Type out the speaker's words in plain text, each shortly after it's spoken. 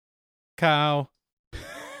cow.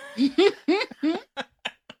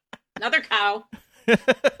 Another cow. I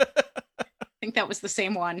think that was the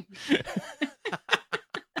same one. I'd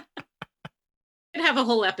have a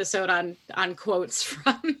whole episode on quotes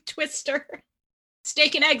from Twister.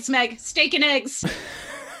 Steak and eggs, Meg. Steak and eggs.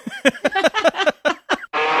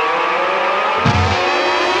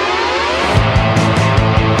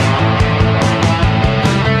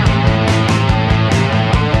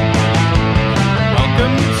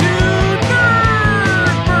 Welcome to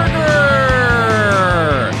Nerd Burger!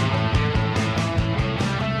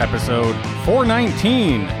 Episode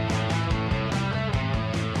 419.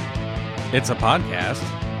 It's a podcast.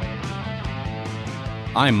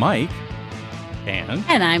 I'm Mike.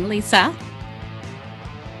 And I'm Lisa.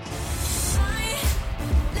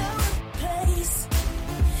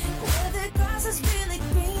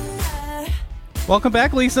 welcome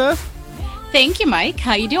back, Lisa. Thank you, Mike.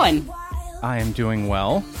 How you doing? I am doing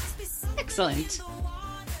well. Excellent.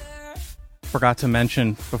 Forgot to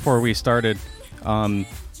mention before we started,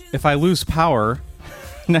 if I lose power,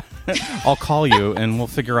 I'll call you and we'll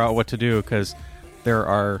figure out what to do, because there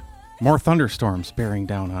are more thunderstorms bearing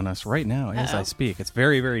down on us right now as I speak. It's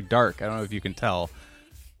very, very dark. I don't know if you can tell.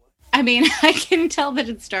 I mean, I can tell that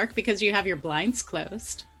it's dark because you have your blinds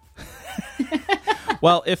closed.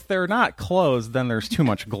 Well, if they're not closed, then there's too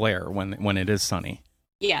much glare when it is sunny.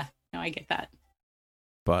 Yeah, no, I get that.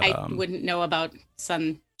 But I wouldn't know about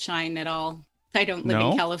sunshine at all. I don't live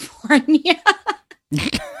No? in California.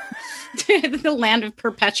 The land of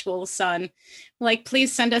perpetual sun. Like,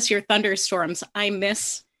 please send us your thunderstorms. I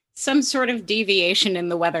miss some sort of deviation in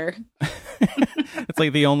the weather. it's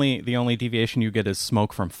like the only deviation you get is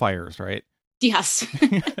smoke from fires, right? Yes.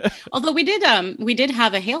 Although we did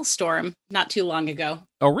have a hailstorm not too long ago.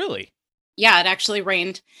 Oh, really? Yeah, it actually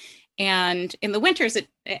rained. And in the winters,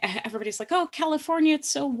 everybody's like, oh, California,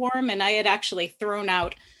 it's so warm. And I had actually thrown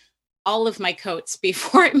out all of my coats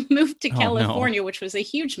before I moved to California, which was a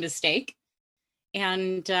huge mistake.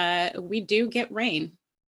 And we do get rain.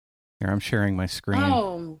 Here, I'm sharing my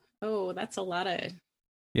screen. Oh, that's a lot of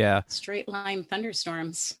straight line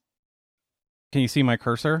thunderstorms. Can you see my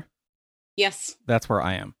cursor? Yes. That's where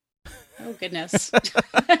I am. Oh, goodness.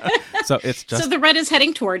 So it's just... So the red is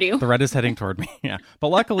heading toward you. The red is heading toward me, yeah. But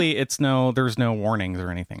luckily, there's no warnings or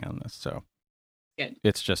anything on this, so... Good.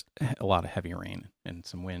 It's just a lot of heavy rain and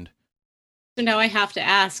some wind. So now I have to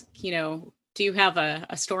ask, do you have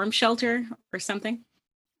a storm shelter or something?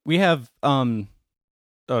 We have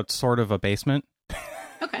sort of a basement.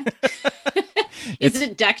 Okay. Is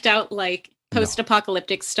it decked out like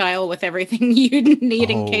post-apocalyptic style with everything you'd need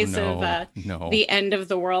in case of the end of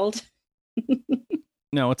the world?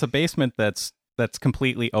 No, it's a basement that's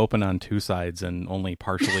completely open on two sides and only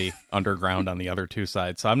partially underground on the other two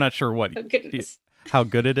sides. So I'm not sure how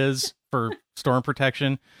good it is for storm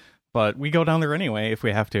protection, but we go down there anyway if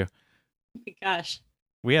we have to. Oh my gosh.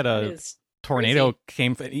 We had a tornado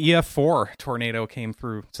EF4 tornado came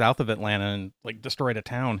through south of Atlanta and destroyed a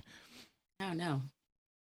town. Oh no.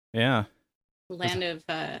 Yeah. Land of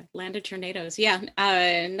tornadoes. Yeah.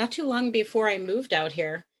 Not too long before I moved out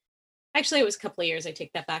here. Actually, it was a couple of years. I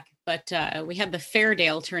take that back. But we had the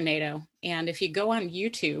Fairdale tornado. And if you go on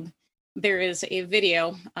YouTube, there is a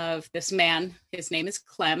video of this man. His name is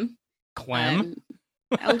Clem. Clem?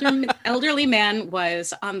 Elderly man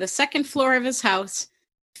was on the second floor of his house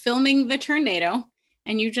filming the tornado.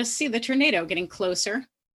 And you just see the tornado getting closer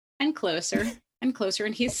and closer and closer.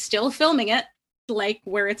 And he's still filming it, like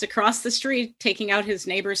where it's across the street, taking out his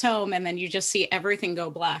neighbor's home. And then you just see everything go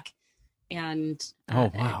black. And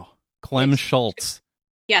oh, wow. Clem Schultz.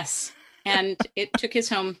 Yes. And it took his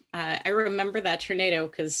home. I remember that tornado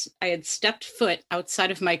because I had stepped foot outside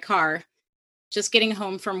of my car, just getting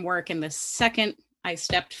home from work. And the second I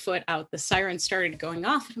stepped foot out, the siren started going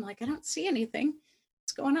off. And I'm like, I don't see anything.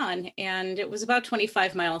 What's going on? And it was about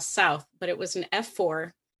 25 miles south, but it was an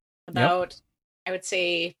F4, about, I would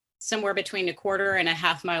say, somewhere between a quarter and a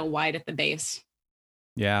half mile wide at the base.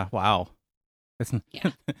 Yeah. Wow. It's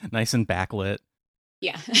nice and backlit.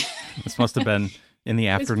 Yeah. This must have been in the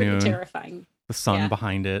afternoon. It was pretty terrifying. The sun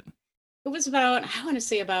behind it. It was about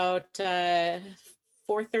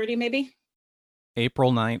 4:30 maybe.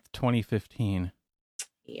 April 9th, 2015.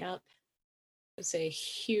 Yep. It was a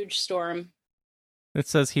huge storm. It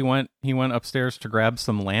says he went upstairs to grab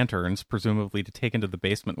some lanterns, presumably to take into the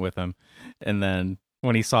basement with him. And then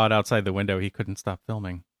when he saw it outside the window, he couldn't stop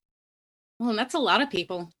filming. Well, and that's a lot of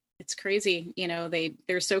people. It's crazy.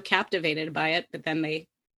 They're so captivated by it, but then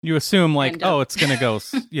you assume it's going to go,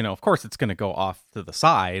 of course it's going to go off to the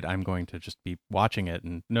side. I'm going to just be watching it.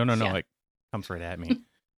 And no, it comes right at me.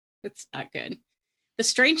 It's not good. the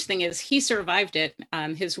strange thing is he survived it.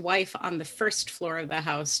 His wife on the first floor of the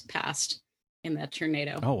house passed in that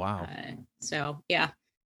tornado. Oh, wow. So yeah,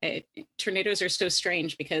 tornadoes are so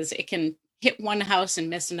strange because it can hit one house and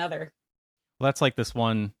miss another. Well, that's like this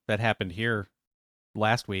one that happened here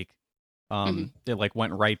last week. It like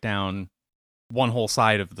went right down. One whole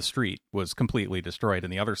side of the street was completely destroyed,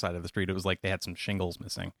 and the other side of the street, it was like they had some shingles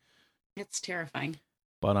missing. It's terrifying.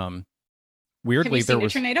 But weirdly, Have you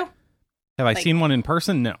seen a tornado? Have I seen one in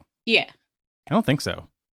person? No. Yeah. I don't think so.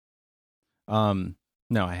 No,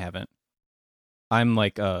 I haven't. I'm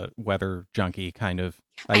like a weather junkie, kind of.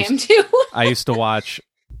 I am too. I used to watch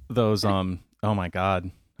those. Oh my God,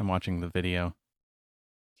 I'm watching the video.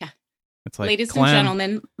 Yeah. It's like, ladies and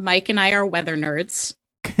gentlemen, Mike and I are weather nerds.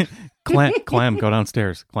 Clem, go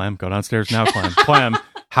downstairs. Clem, go downstairs now. Clem,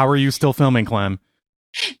 how are you still filming, Clem?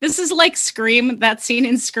 This is like Scream, that scene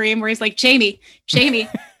in Scream where he's like, Jamie,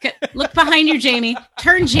 look behind you, Jamie.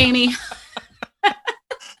 Turn, Jamie.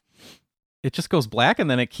 It just goes black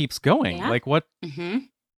and then it keeps going. Yeah. Like what? Mm-hmm.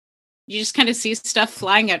 You just kind of see stuff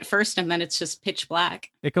flying at first and then it's just pitch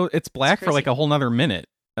black. It's black for like a whole nother minute.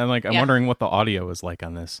 I'm wondering what the audio is like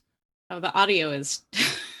on this. Oh, the audio is,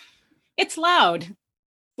 it's loud.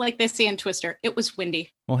 Like they see in Twister. It was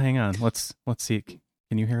windy. Well, hang on. Let's see.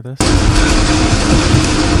 Can you hear this?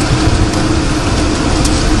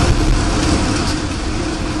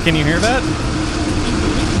 Can you hear that?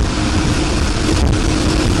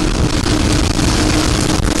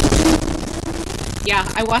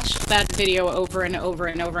 Yeah, I watched that video over and over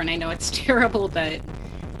and over, and I know it's terrible, but...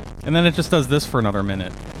 And then it just does this for another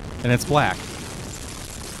minute, and it's black.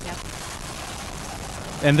 Yeah.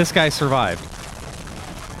 And this guy survived.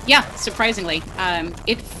 Yeah, surprisingly.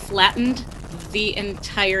 It flattened the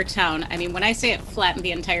entire town. I mean, when I say it flattened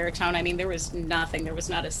the entire town, I mean there was nothing. There was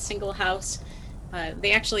not a single house.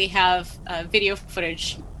 They actually have video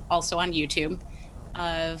footage also on YouTube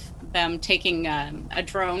of them taking a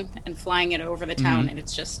drone and flying it over the town, and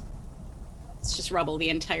it's just rubble, the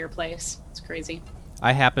entire place. It's crazy.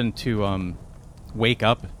 I happened to wake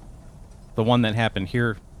up. The one that happened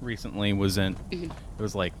here recently was it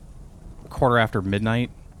was like midnight.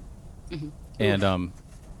 And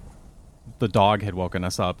the dog had woken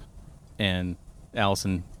us up, and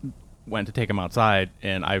Allison went to take him outside,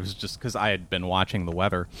 and I was just, because I had been watching the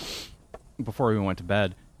weather before we went to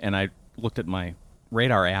bed, and I looked at my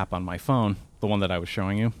radar app on my phone, the one that I was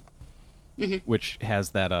showing you, which has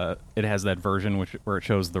that it has that version where it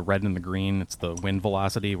shows the red and the green. It's the wind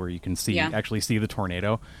velocity where you can actually see the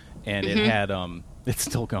tornado, and it had it's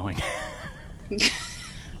still going.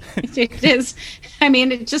 It is. I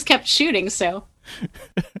mean, it just kept shooting, so.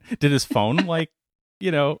 Did his phone,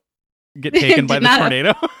 get taken by the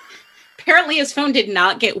tornado? Apparently his phone did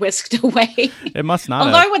not get whisked away. It must not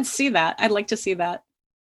Although have. I would see that. I'd like to see that.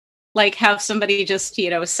 Like, have somebody just,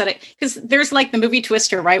 set it. Because there's, like, the movie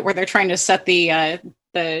Twister, right? Where they're trying to set the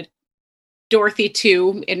Dorothy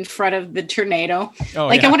 2 in front of the tornado. Oh,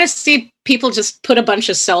 I want to see people just put a bunch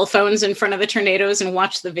of cell phones in front of the tornadoes and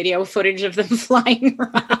watch the video footage of them flying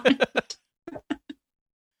around.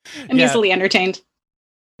 I'm easily entertained.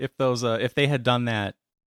 If they had done that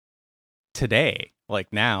today,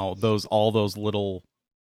 like now, all those little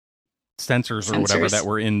sensors or whatever that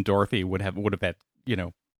were in Dorothy would have had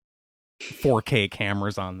 4K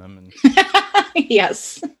cameras on them, and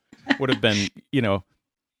yes, would have been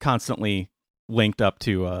constantly linked up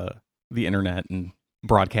to the internet and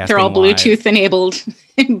broadcasting. They're all live. Bluetooth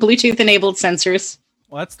enabled sensors.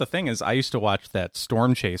 Well, that's the thing is I used to watch that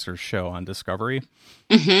Storm Chasers show on Discovery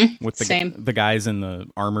with the guys in the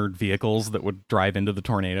armored vehicles that would drive into the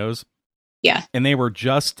tornadoes. Yeah. And they were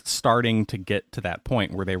just starting to get to that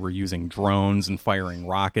point where they were using drones and firing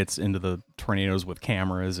rockets into the tornadoes with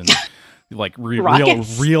cameras and like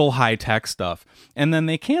real high tech stuff. And then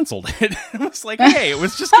they canceled it. It was like, hey, it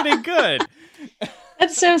was just getting good.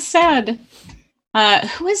 That's so sad.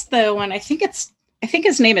 Who is the one? I think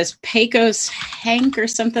his name is Pecos Hank or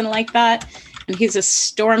something like that. And he's a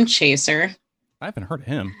storm chaser. I haven't heard of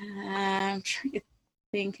him. I'm trying to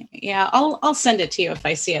think. Yeah, I'll send it to you if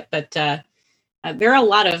I see it. But there are a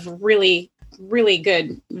lot of really, really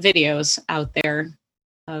good videos out there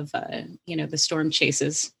of, the storm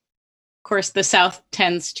chases. Of course, the South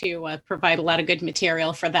tends to provide a lot of good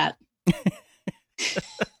material for that.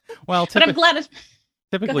 Well, but I'm glad.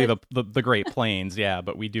 Typically the Great Plains, yeah,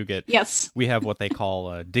 but we do get... Yes. We have what they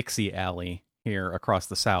call Dixie Alley here across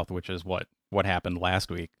the South, which is what happened last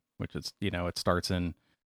week, which is, it starts in...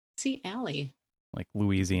 Dixie Alley. Like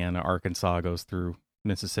Louisiana, Arkansas, goes through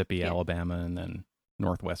Mississippi, Alabama, and then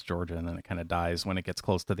northwest Georgia, and then it kind of dies when it gets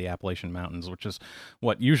close to the Appalachian Mountains, which is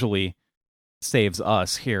what usually saves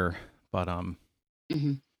us here, but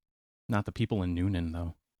hmm not the people in Noonan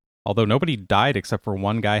though. Although nobody died except for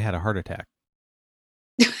one guy had a heart attack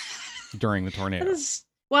during the tornado.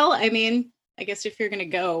 Well, I mean, I guess if you're going to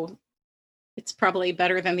go, it's probably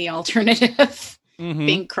better than the alternative,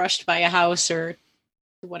 being crushed by a house or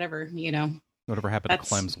whatever, Whatever happened to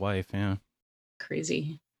Clem's wife, yeah.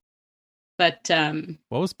 Crazy. But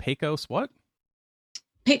what was Pecos? What?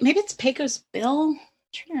 Maybe it's Pecos Bill. I'm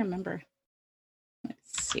trying to remember.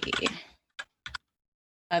 Let's see.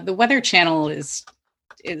 The Weather Channel is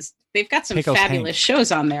they've got some Pecos fabulous Hank.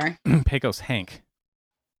 shows on there. Pecos Hank.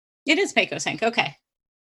 It is Pecos Hank. Okay.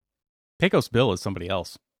 Pecos Bill is somebody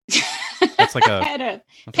else. That's like a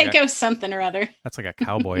Pecos something or other. That's like a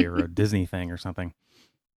cowboy or a Disney thing or something.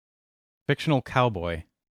 Fictional cowboy.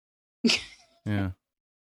 Yeah.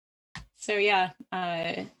 So yeah,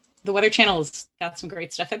 the Weather Channel's got some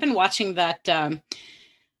great stuff. I've been watching that.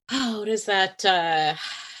 What is that?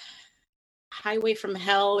 Highway from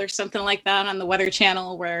Hell or something like that on the Weather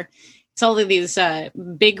Channel, where it's all of these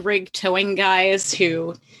big rig towing guys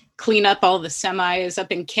who clean up all the semis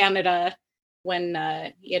up in Canada when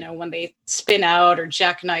when they spin out or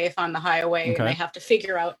jackknife on the highway, and they have to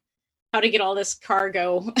figure out how to get all this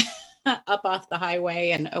cargo up off the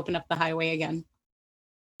highway and open up the highway again.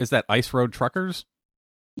 Is that Ice Road Truckers?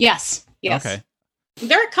 Yes. Okay.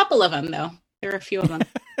 There are a couple of them, though. There are a few of them.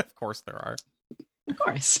 Of course there are. Of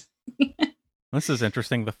course. This is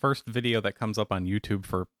interesting. The first video that comes up on YouTube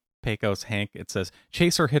for Pecos Hank, it says,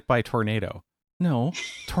 Chaser hit by tornado. No,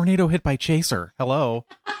 tornado hit by Chaser. Hello.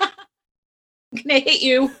 I'm gonna hit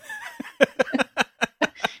you.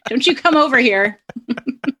 Don't you come over here.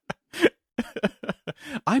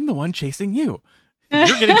 I'm the one chasing you.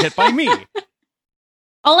 You're getting hit by me.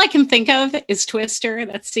 All I can think of is Twister,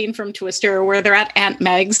 that scene from Twister where they're at Aunt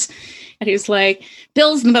Meg's and he's like,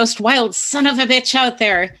 Bill's the most wild son of a bitch out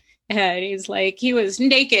there. And he's like, he was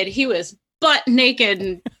naked. He was butt naked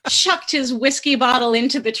and chucked his whiskey bottle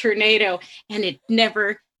into the tornado and it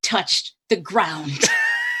never touched the ground.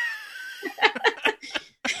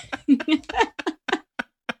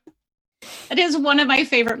 It is one of my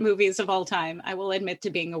favorite movies of all time. I will admit to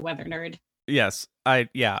being a weather nerd. Yes, I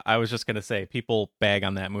was just gonna say people bag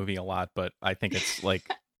on that movie a lot, but I think it's like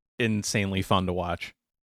insanely fun to watch.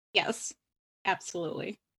 Yes,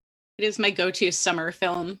 absolutely. It is my go-to summer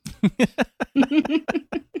film.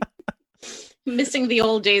 Missing the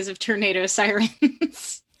old days of tornado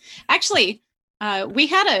sirens. Actually, we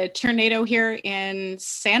had a tornado here in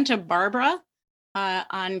Santa Barbara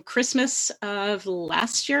on Christmas of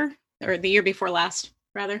last year, or the year before last,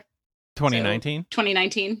 rather. 2019? So,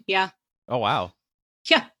 2019, yeah. Oh, wow.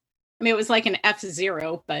 Yeah. I mean, it was like an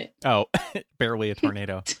F0, but... Oh, barely a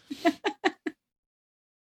tornado.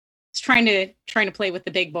 It's trying to play with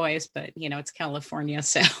the big boys, but, it's California,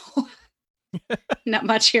 so... Not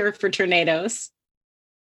much here for tornadoes.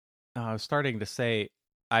 I was starting to say,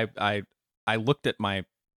 I looked at my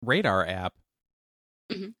radar app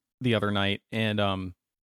the other night, and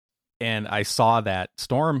I saw that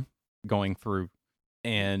storm going through,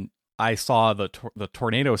 and I saw the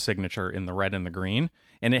tornado signature in the red and the green,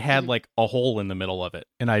 and it had like a hole in the middle of it,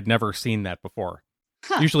 and I'd never seen that before.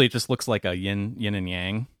 Huh. Usually it just looks like a yin and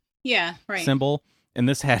yang symbol, and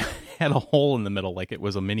this had a hole in the middle, like it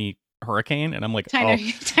was a mini hurricane, and I'm like,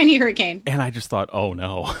 tiny hurricane. And I just thought, oh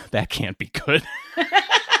no, that can't be good.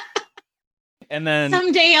 And then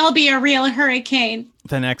someday I'll be a real hurricane.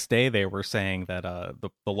 The next day they were saying that the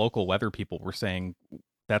local weather people were saying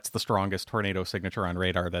that's the strongest tornado signature on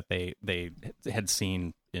radar that they had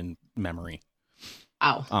seen in memory.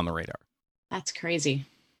 Wow. On the radar. That's crazy.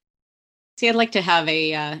 See, I'd like to have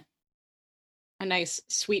a nice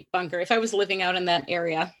sweet bunker if I was living out in that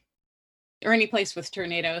area or any place with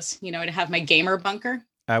tornadoes, to have my gamer bunker.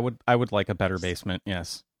 I would like a better basement.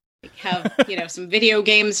 Yes. Have, some video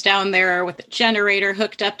games down there with a generator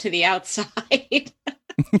hooked up to the outside.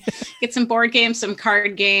 Get some board games, some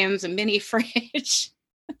card games, a mini fridge.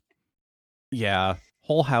 Yeah,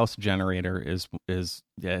 whole house generator is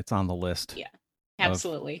it's on the list. Yeah,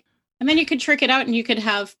 absolutely. And then you could trick it out, and you could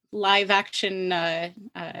have live action.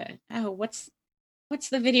 What's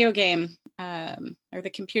the video game or the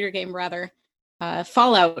computer game rather?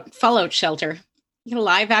 Fallout Shelter. You get a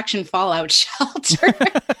live action Fallout Shelter.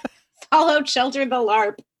 Fallout Shelter the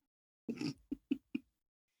LARP.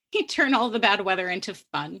 You turn all the bad weather into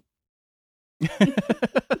fun.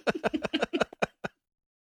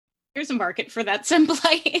 There's a market for that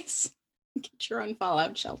someplace. Get your own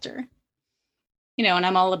Fallout Shelter. And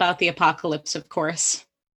I'm all about the apocalypse, of course.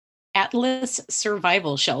 Atlas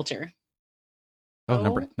Survival Shelter.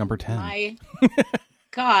 Oh, number 10.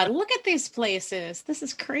 God, look at these places. This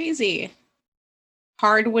is crazy.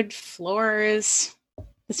 Hardwood floors.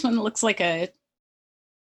 This one looks like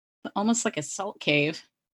almost like a salt cave.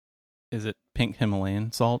 Is it pink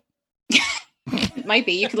Himalayan salt? It might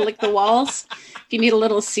be. You could lick the walls. If you need a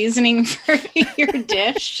little seasoning for your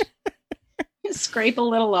dish, scrape a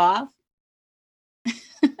little off.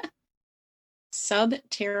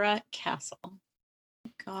 Subterra Castle.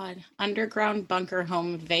 God, underground bunker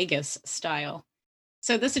home Vegas style.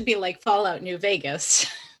 So this would be like Fallout New Vegas,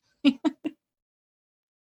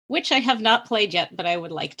 which I have not played yet, but I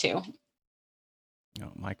would like to.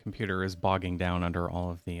 No, my computer is bogging down under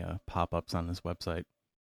all of the pop-ups on this website.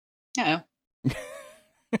 Oh.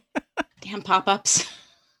 Damn pop-ups.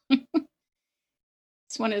 This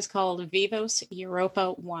one is called Vivos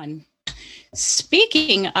Europa 1.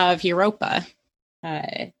 Speaking of Europa,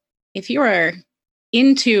 if you are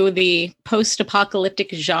into the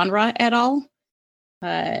post-apocalyptic genre at all,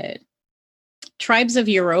 Tribes of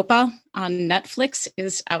Europa on Netflix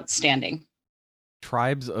is outstanding.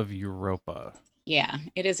 Tribes of Europa. Yeah,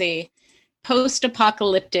 it is a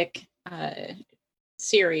post-apocalyptic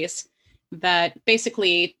series that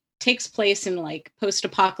basically takes place in like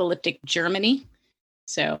post-apocalyptic Germany.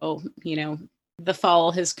 So, the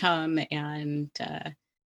fall has come and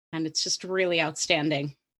it's just really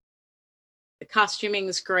outstanding. The costuming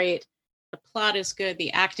is great. The plot is good.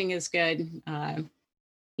 The acting is good. And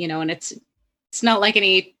it's not like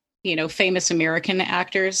any, famous American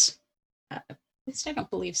actors. At least I don't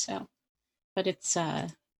believe so. But it's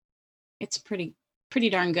pretty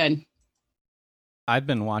darn good. I've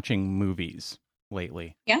been watching movies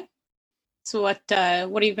lately. Yeah. So what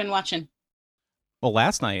have you been watching? Well,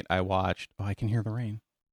 last night I watched. Oh, I can hear the rain.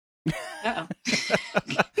 Uh-oh.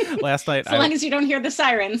 Last night, as long as you don't hear the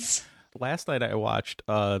sirens. Last night I watched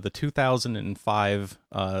the 2005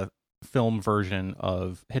 film version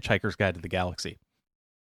of Hitchhiker's Guide to the Galaxy.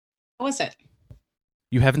 What was it?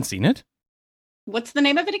 You haven't seen it? What's the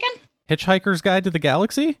name of it again? Hitchhiker's Guide to the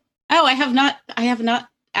Galaxy? Oh, I have not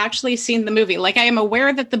actually seen the movie. Like, I am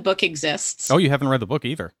aware that the book exists. Oh, you haven't read the book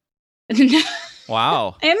either.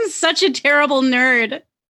 Wow. I'm such a terrible nerd.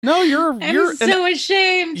 No, I'm so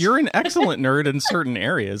ashamed. You're an excellent nerd in certain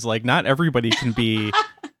areas. Like, not everybody can be,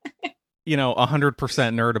 100%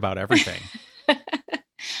 nerd about everything.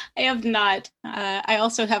 I have not. I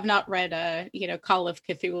also have not read, Call of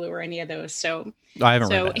Cthulhu or any of those. So I haven't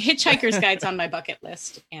read that. Hitchhiker's Guide's on my bucket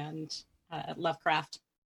list, and Lovecraft.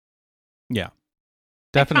 Yeah,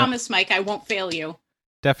 definitely. I promise, Mike, I won't fail you.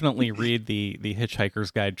 Definitely read the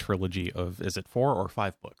Hitchhiker's Guide trilogy of, is it 4 or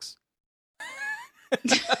 5 books?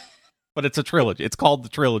 But it's a trilogy. It's called the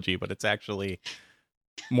trilogy, but it's actually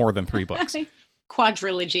more than 3 books.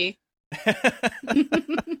 Quadrilogy.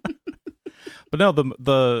 But no,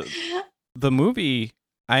 the movie,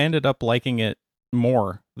 I ended up liking it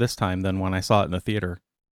more this time than when I saw it in the theater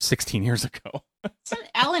 16 years ago. So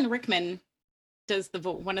Alan Rickman does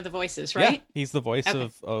one of the voices, right? Yeah, he's the voice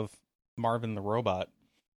of Marvin the robot.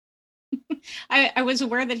 I was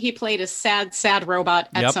aware that he played a sad robot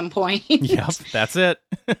at some point. Yep, that's it.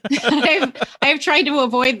 I've tried to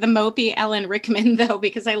avoid the mopey Alan Rickman, though,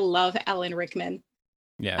 because I love Alan Rickman.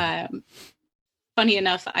 Yeah. Funny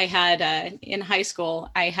enough, I had in high school,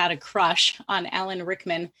 I had a crush on Alan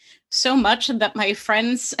Rickman so much that my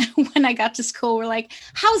friends, when I got to school, were like,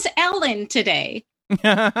 "How's Alan today?"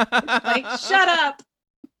 Like, shut up.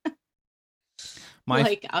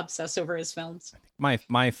 Obsess over his films.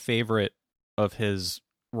 My favorite of his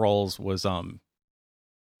roles was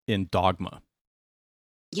in Dogma.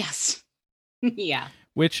 Yes. Yeah.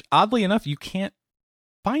 Which, oddly enough, you can't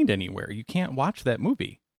find anywhere. You can't watch that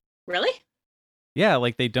movie. Really? Yeah,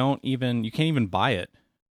 like you can't even buy it.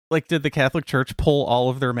 Like, did the Catholic Church pull all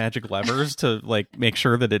of their magic levers to make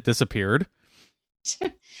sure that it disappeared?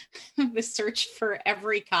 The search for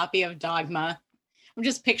every copy of Dogma. I'm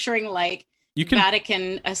just picturing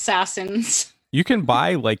Vatican assassins. You can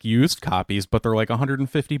buy used copies, but they're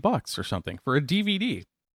 $150 or something for a DVD.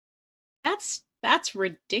 That's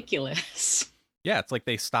ridiculous. Yeah, it's like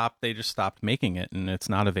they just stopped making it, and it's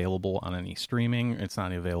not available on any streaming. It's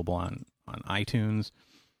not available on iTunes.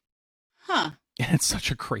 Huh. And it's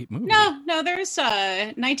such a great movie. No, there's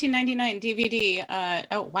a 1999 DVD.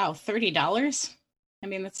 Oh wow, $30. I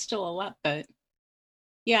mean, that's still a lot, but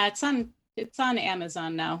yeah, it's on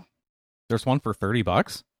Amazon now. There's one for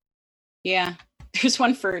 $30? Yeah. There's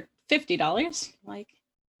one for $50.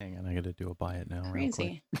 Hang on, I gotta do a buy it now.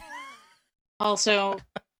 Crazy. Also,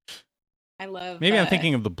 I love. Maybe I'm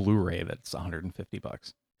thinking of the Blu-ray that's $150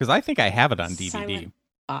 because I think I have it on DVD. Silent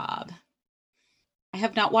Bob. I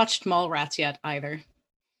have not watched Mallrats yet either.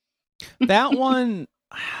 That one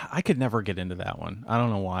I could never get into that one. I don't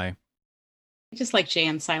know why. I just like Jay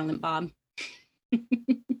and Silent Bob.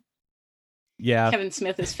 Yeah. Kevin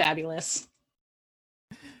Smith is fabulous.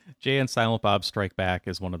 Jay and Silent Bob Strike Back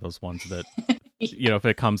is one of those ones that, if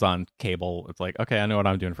it comes on cable, it's like, okay, I know what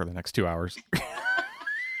I'm doing for the next 2 hours.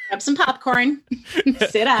 Grab some popcorn,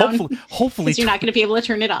 sit down. Hopefully you're not going to be able to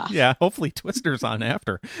turn it off. Yeah, hopefully Twister's on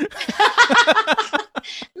after.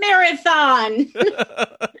 Marathon.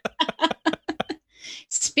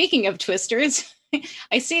 Speaking of Twisters,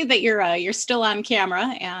 I see that you're still on camera,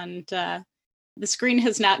 and the screen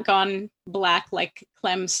has not gone black like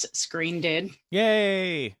Clem's screen did.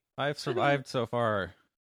 Yay! I've survived so far.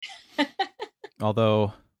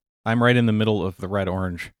 Although I'm right in the middle of the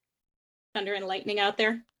red-orange. Thunder and lightning out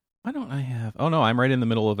there. Why don't I have? Oh no, I'm right in the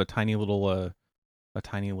middle of a tiny little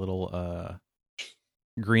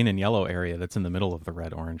green and yellow area that's in the middle of the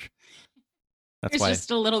red-orange. There's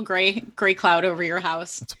just a little gray cloud over your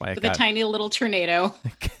house. That's why with a tiny little tornado.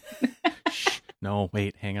 No,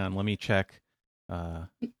 wait, hang on. Let me check. Why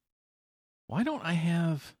don't I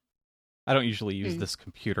have? I don't usually use this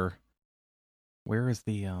computer. Where is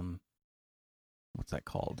the what's that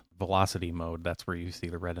called? Velocity mode. That's where you see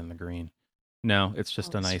the red and the green. No, it's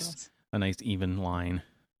just a nice even line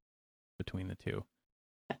between the two.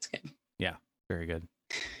 That's good. Yeah, very good.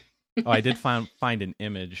 Oh, I did find an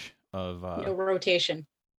image of no rotation.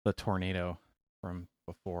 The tornado from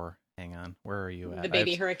before. Hang on, where are you at? The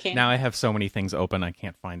baby hurricane. Now I have so many things open, I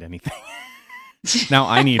can't find anything. Now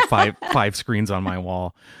I need five screens on my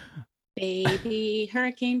wall. Baby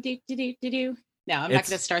hurricane, do do do do do. No, I'm not going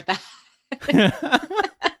to start that.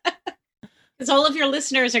 Because all of your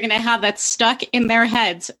listeners are going to have that stuck in their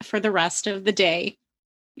heads for the rest of the day.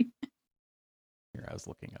 Here,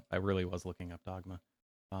 I really was looking up Dogma.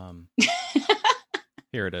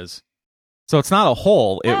 Here it is. So it's not a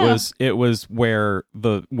hole. It was where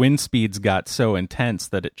the wind speeds got so intense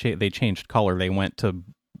that they changed color. They went to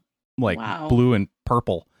blue and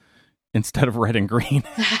purple instead of red and green.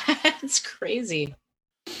 That's crazy.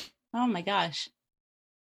 Oh my gosh.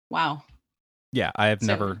 Wow. Yeah, I have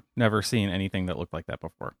never seen anything that looked like that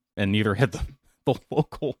before. And neither had the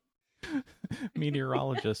local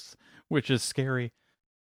meteorologists, which is scary.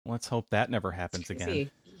 Let's hope that never happens again.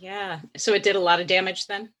 Yeah. So it did a lot of damage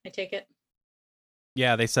then, I take it?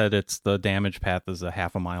 Yeah, they said the damage path is a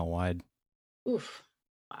half a mile wide. Oof.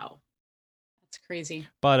 Wow. That's crazy.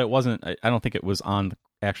 But it wasn't, I don't think it was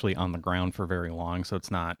actually on the ground for very long, so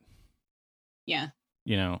it's not. Yeah.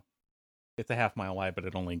 It's a half mile wide, but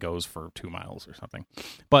it only goes for 2 miles or something.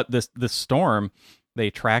 But this storm, they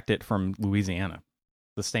tracked it from Louisiana.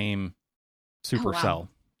 The same supercell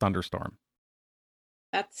thunderstorm.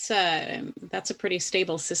 That's a pretty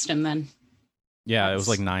stable system then. Yeah, it was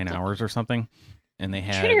like 9 hours or something. And they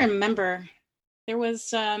had... I'm trying to remember. There was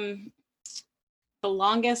the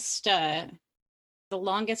longest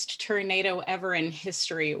tornado ever in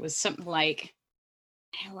history. It was something like,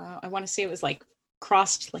 I want to say it was like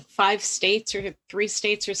crossed like 5 states or 3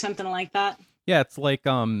 states or something like that. Yeah, it's like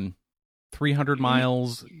 300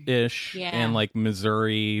 miles ish, and like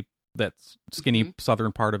Missouri, that's skinny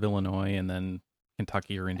southern part of Illinois, and then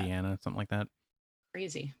Kentucky or Indiana, something like that.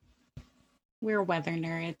 Crazy. We're weather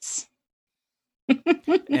nerds.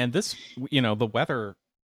 And this, the weather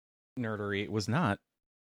nerdery was not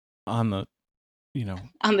on the,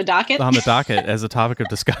 on the docket as a topic of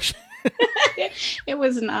discussion. It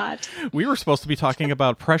was not. We were supposed to be talking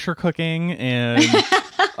about pressure cooking and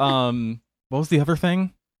what was the other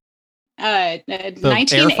thing?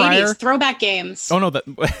 1980s throwback games. Oh no,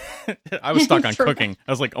 I was stuck on cooking.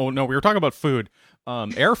 I was like, oh no, we were talking about food.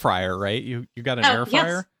 Air fryer, right? You got an air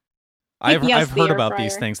fryer? Yes. I've heard about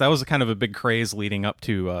these things. That was kind of a big craze leading up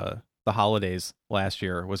to the holidays last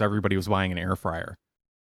year. Was everybody was buying an air fryer?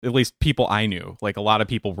 At least people I knew, like a lot of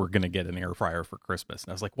people were going to get an air fryer for Christmas. And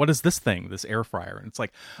I was like, what is this thing, this air fryer? And it's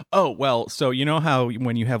like, oh, well, so you know how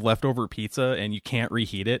when you have leftover pizza and you can't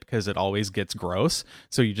reheat it because it always gets gross,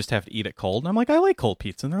 so you just have to eat it cold? And I'm like, I like cold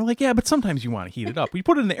pizza. And they're like, yeah, but sometimes you want to heat it up. We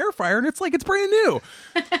put it in the air fryer and it's like, it's brand new.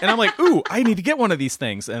 And I'm like, ooh, I need to get one of these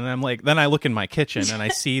things. And I'm like, then I look in my kitchen and I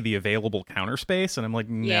see the available counter space. And I'm like,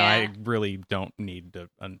 no, I really don't need to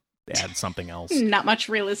add something else. Not much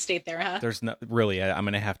real estate there, huh? There's not really. I'm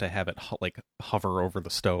gonna have to have it hover over the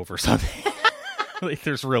stove or something. Like,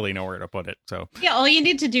 there's really nowhere to put it. So yeah, all you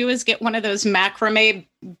need to do is get one of those macrame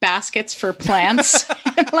baskets for plants,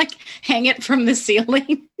 and like hang it from the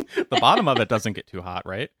ceiling. The bottom of it doesn't get too hot,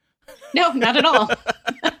 right? No, not at all.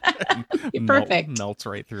 Perfect. Melts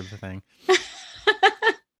right through the thing.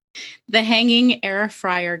 The hanging air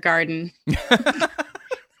fryer garden. The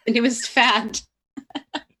newest fad.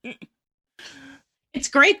 It's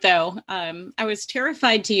great though. I was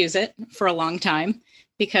terrified to use it for a long time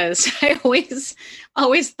because I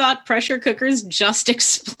always thought pressure cookers just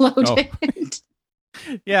exploded.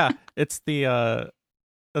 Yeah, it's the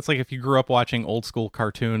that's like if you grew up watching old school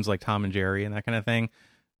cartoons like Tom and Jerry and that kind of thing.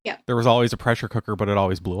 Yeah. There was always a pressure cooker, but it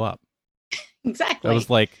always blew up. Exactly. That was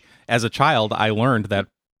like, as a child, I learned that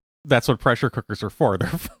that's what pressure cookers are for.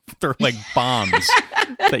 They're like bombs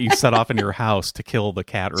that you set off in your house to kill the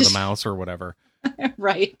cat or the mouse or whatever.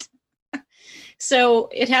 Right. So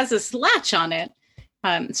it has this latch on it.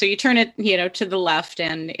 So you turn it, to the left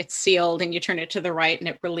and it's sealed, and you turn it to the right and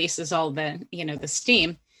it releases all the, the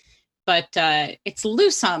steam. But it's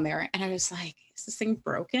loose on there. And I was like, is this thing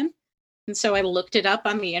broken? And so I looked it up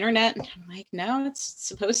on the internet and I'm like, no, it's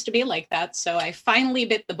supposed to be like that. So I finally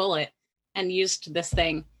bit the bullet and used this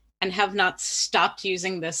thing and have not stopped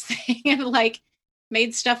using this thing. And like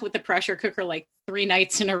made stuff with the pressure cooker like 3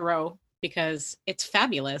 nights in a row because it's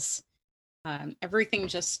fabulous. Everything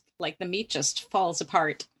just like the meat just falls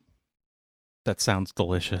apart. That sounds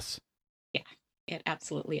delicious. Yeah, it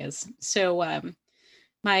absolutely is. So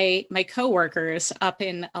my coworkers up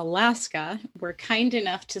in Alaska were kind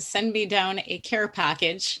enough to send me down a care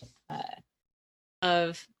package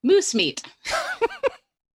of moose meat.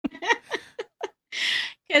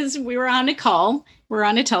 Because we were on a call, we're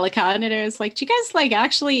on a telecon, and I was like, "Do you guys like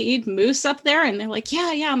actually eat moose up there?" And they're like,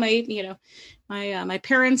 "Yeah, my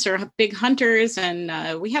parents are big hunters,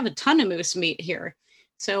 and we have a ton of moose meat here.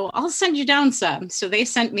 So I'll send you down some." So they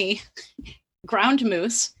sent me ground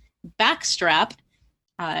moose, backstrap,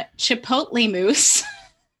 chipotle moose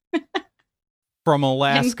from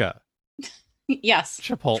Alaska. Yes,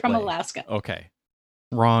 Chipotle from Alaska. Okay,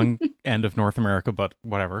 wrong end of North America, but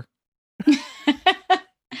whatever.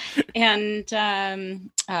 And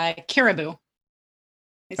caribou.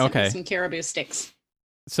 They sent me Okay, some caribou sticks.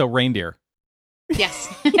 So reindeer.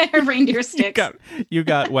 Yes, reindeer sticks. You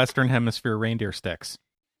got Western Hemisphere reindeer sticks,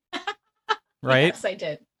 right? Yes, I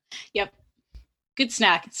did. Yep. Good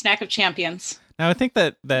snack of champions. Now I think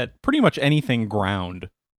that pretty much anything ground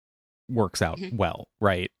works out well,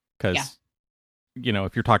 right? Because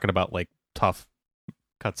if you're talking about like tough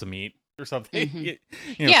cuts of meat or something,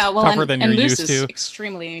 tougher than you're used to.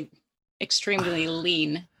 Extremely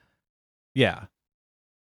lean. Yeah.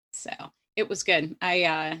 So it was good.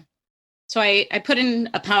 I put in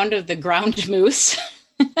a pound of the ground moose,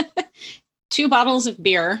 2 bottles of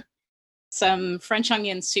beer, some French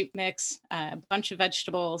onion soup mix, a bunch of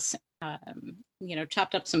vegetables,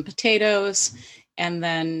 chopped up some potatoes, and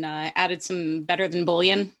then added some Better Than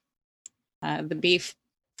Bouillon, the beef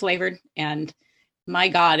flavored. And my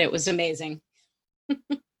God, it was amazing.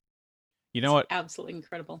 You know what? Absolutely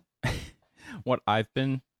incredible. What I've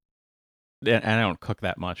been, and I don't cook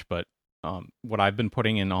that much, but what I've been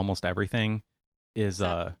putting in almost everything is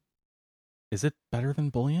it Better Than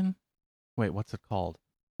Bouillon? Wait, what's it called?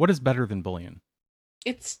 What is Better Than Bouillon?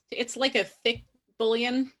 It's like a thick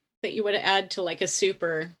bouillon that you would add to like a soup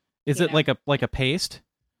or. Is it like a paste?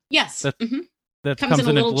 Yes. That comes in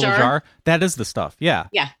a little jar. That is the stuff. Yeah.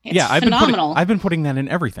 Yeah. It's phenomenal. I've been putting that in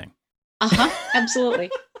everything.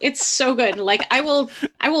 Absolutely. It's so good. Like I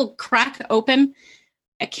will crack open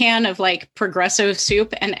a can of like Progresso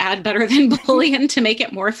soup and add Better Than Bouillon to make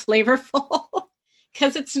it more flavorful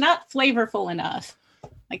because it's not flavorful enough.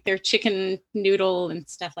 Like their chicken noodle and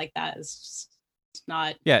stuff like that is just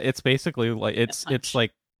not. Yeah, it's basically like it's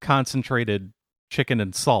like concentrated chicken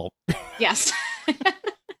and salt. Yes.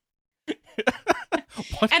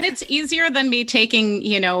 And it's easier than me taking,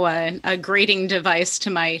 a grating device to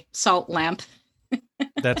my salt lamp.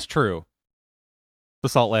 That's true. The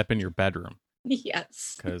salt lamp in your bedroom.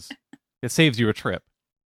 Yes. Because it saves you a trip.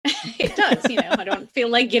 It does, I don't feel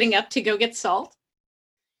like getting up to go get salt.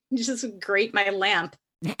 Just grate my lamp.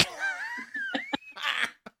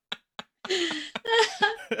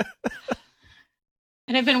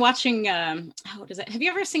 And I've been watching, what is it? Have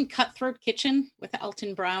you ever seen Cutthroat Kitchen with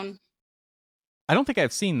Alton Brown? I don't think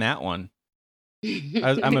I've seen that one.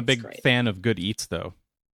 I'm a big fan of Good Eats, though,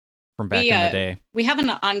 from back in the day. We have an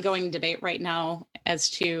ongoing debate right now as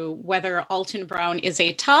to whether Alton Brown is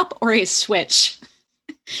a top or a switch.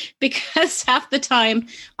 Because half the time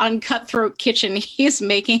on Cutthroat Kitchen, he's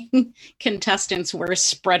making contestants wear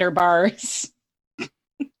spreader bars.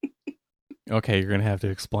 Okay, you're going to have to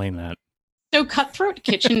explain that. So Cutthroat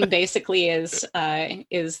Kitchen basically is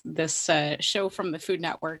this show from the Food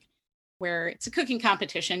Network where it's a cooking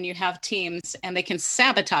competition. You have teams and they can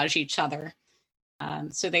sabotage each other.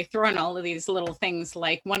 So they throw in all of these little things.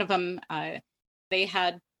 Like one of them, they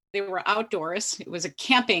had They were outdoors. It was a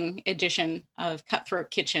camping edition of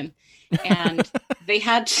Cutthroat Kitchen. And they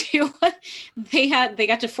got to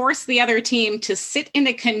force the other team to sit in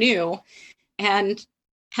a canoe and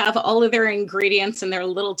have all of their ingredients in their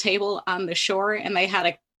little table on the shore, and they had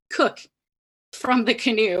to cook from the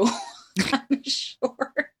canoe on the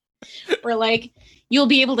shore. Or like, you'll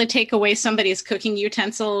be able to take away somebody's cooking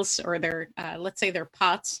utensils or their, let's say their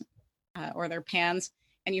pots or their pans,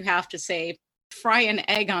 and you have to say, fry an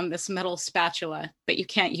egg on this metal spatula, but you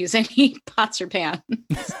can't use any pots or pans.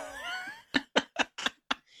 It's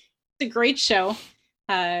a great show.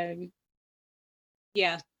 Yeah,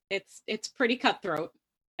 it's pretty cutthroat,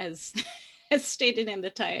 as stated in the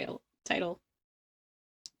title.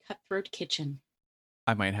 Cutthroat Kitchen.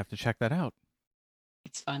 I might have to check that out.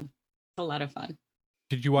 It's fun. It's a lot of fun.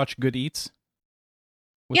 Did you watch Good Eats?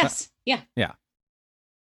 Yes. Yeah. Yeah.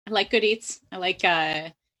 I like Good Eats. I like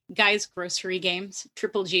Guy's Grocery Games.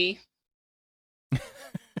 Triple G.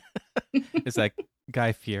 Is that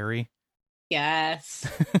Guy Fieri? Yes.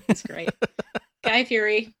 It's great. Guy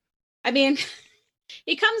Fieri. I mean,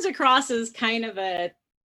 he comes across as kind of a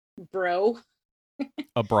bro.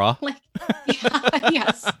 A bra? Like, yeah,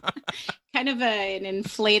 yes. Kind of an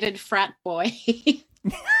inflated frat boy.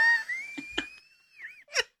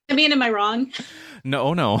 I mean, am I wrong?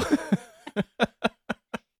 No.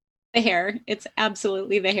 The hair. It's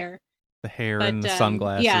absolutely the hair. The hair and the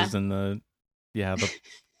sunglasses and the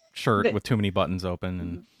shirt with too many buttons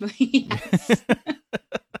open. And yes.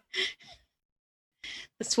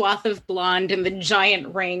 The swath of blonde and the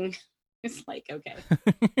giant ring. It's like, okay.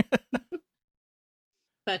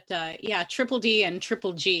 But yeah, Triple D and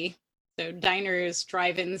Triple G. So diners,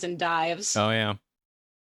 drive-ins, and dives. Oh, yeah.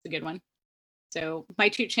 It's a good one. So my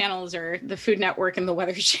two channels are the Food Network and the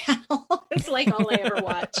Weather Channel. It's like all I ever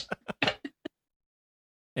watch.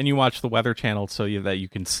 And you watch the Weather Channel so that you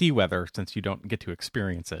can see weather, since you don't get to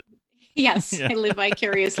experience it. Yes, yeah. I live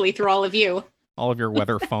vicariously through all of you. All of your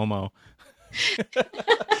weather FOMO.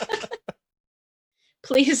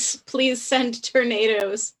 Please send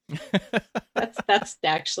tornadoes. That's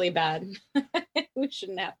actually bad. We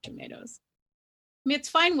shouldn't have tornadoes. I mean, it's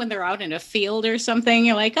fine when they're out in a field or something.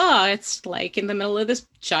 You're like, oh, it's like in the middle of this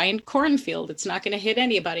giant cornfield. It's not going to hit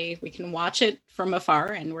anybody. We can watch it from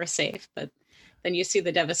afar and we're safe. But then you see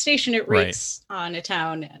the devastation it wreaks on a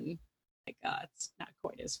town, and like, it's not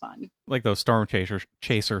quite as fun. Like those storm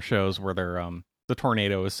chaser shows where they're the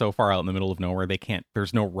tornado is so far out in the middle of nowhere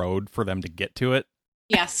there's no road for them to get to it.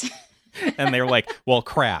 Yes. And they're like, well,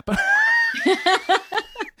 crap.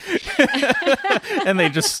 And they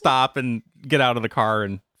just stop and get out of the car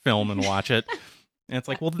and film and watch it. And it's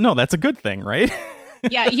like, well, no, that's a good thing, right?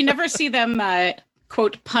 Yeah, you never see them,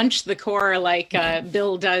 quote, punch the core like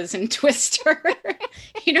Bill does in Twister.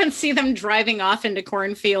 You don't see them driving off into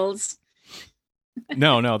cornfields.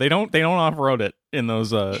 No, they don't off-road it in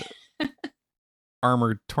those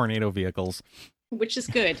armored tornado vehicles. Which is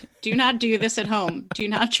good. Do not do this at home. Do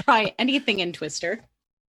not try anything in Twister.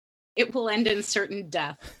 It will end in certain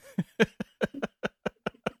death.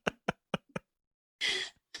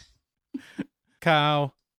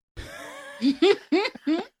 Cow.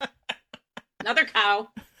 Another cow.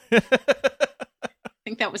 I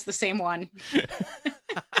think that was the same one.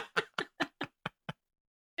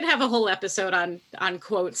 I'd have a whole episode on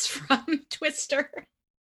quotes from Twister.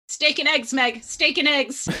 Steak and eggs, Meg. Steak and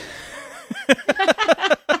eggs.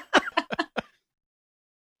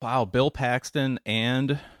 Wow, Bill Paxton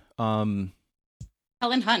and Helen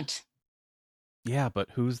Hunt. Yeah, but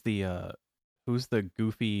who's the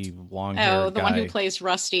goofy long hair guy? Oh, the guy? one who plays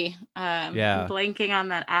Rusty. Yeah. I'm blanking on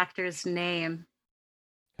that actor's name.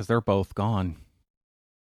 Because they're both gone.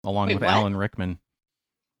 Along with what? Alan Rickman.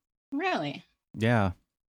 Really? Yeah.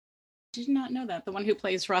 Did not know that. The one who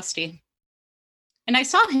plays Rusty. And I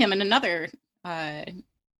saw him in another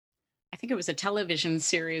I think it was a television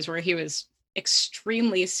series where he was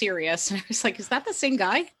extremely serious. And I was like, is that the same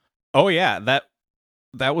guy? Oh, yeah.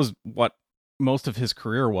 That was what most of his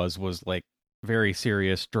career was like very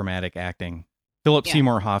serious, dramatic acting. Philip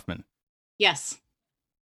Seymour Hoffman. Yes.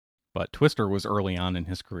 But Twister was early on in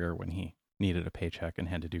his career when he needed a paycheck and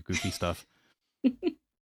had to do goofy stuff.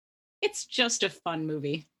 It's just a fun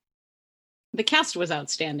movie. The cast was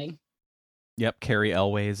outstanding. Yep, Carrie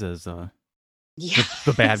Elways as yes.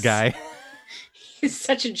 the bad guy. He's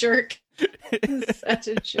such a jerk. He's such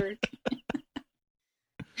a jerk.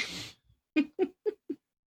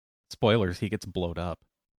 Spoilers, he gets blowed up.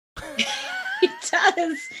 He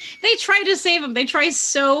does. They try to save him. They try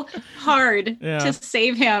so hard to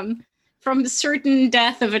save him from certain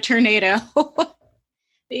death of a tornado.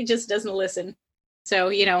 He just doesn't listen. So,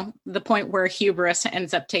 the point where hubris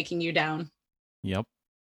ends up taking you down. Yep.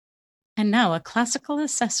 And now a classical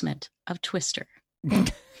assessment of Twister.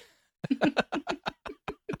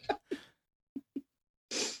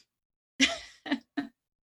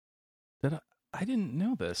 I didn't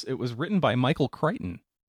know this. It was written by Michael Crichton.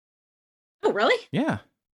 Oh, really? Yeah.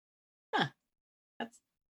 Huh. That's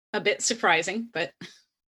a bit surprising, but...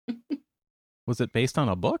 Was it based on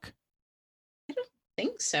a book? I don't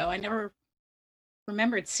think so. I never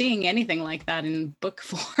remembered seeing anything like that in book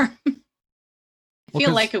form. I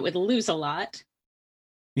feel like it would lose a lot.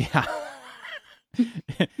 Yeah.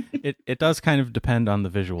 It does kind of depend on the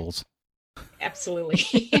visuals.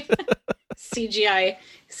 Absolutely.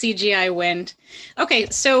 CGI wind. Okay,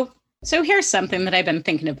 so here's something that I've been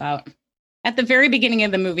thinking about. At the very beginning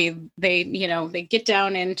of the movie, they get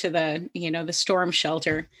down into the storm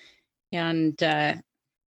shelter, and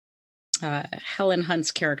Helen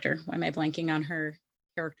Hunt's character, why am I blanking on her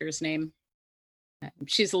character's name?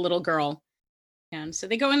 She's a little girl. And so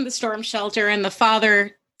they go in the storm shelter, and the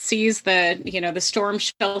father sees the storm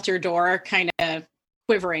shelter door kind of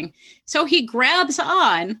quivering. So he grabs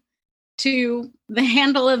on to the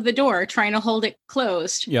handle of the door, trying to hold it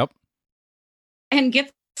closed. Yep. And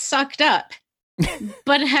gets sucked up.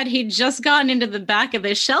 But had he just gone into the back of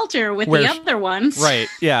the shelter with the other ones, right?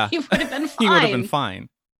 Yeah, he would have been fine. He would have been fine.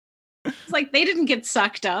 It's like they didn't get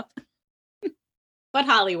sucked up, but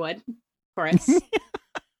Hollywood, of course,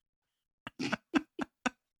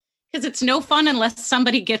 because it's no fun unless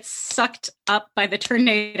somebody gets sucked up by the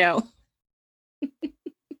tornado.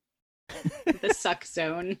 The suck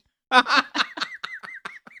zone.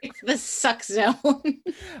 It's the suck zone.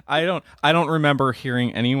 I don't remember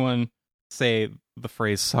hearing anyone say the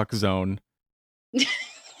phrase suck zone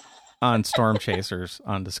on Storm Chasers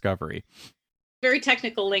on Discovery. Very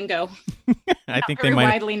technical lingo. I think very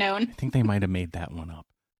widely known. I think they might have made that one up.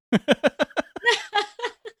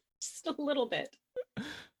 Just a little bit.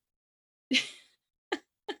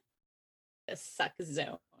 The suck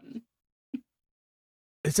zone.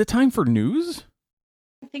 Is it time for news?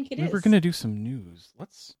 I think it is. We're going to do some news.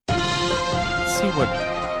 Let's see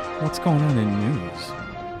what's going on in news.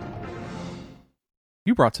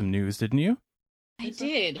 You brought some news, didn't you? I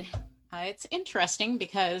did. It's interesting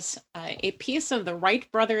because a piece of the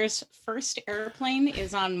Wright brothers' first airplane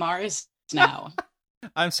is on Mars now.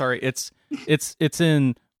 I'm sorry. It's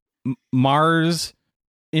in Mars,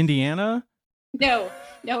 Indiana? No,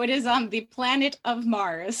 it is on the planet of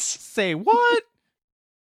Mars. Say what?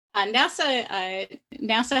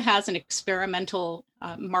 NASA has an experimental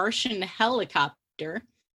Martian helicopter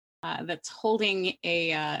that's holding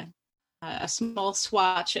a small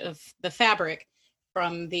swatch of the fabric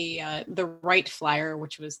from the Wright Flyer,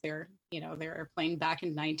 which was their airplane back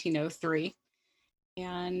in 1903,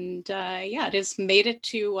 and it has made it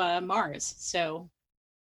to Mars. So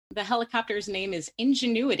the helicopter's name is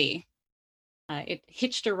Ingenuity. It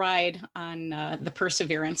hitched a ride on the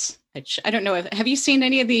Perseverance. Which I don't know. Have you seen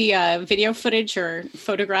any of the video footage or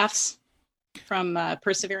photographs from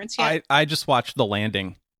Perseverance yet? I just watched the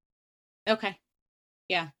landing. Okay.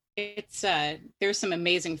 Yeah. It's there's some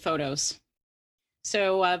amazing photos.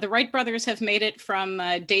 So the Wright brothers have made it from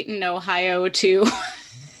Dayton, Ohio to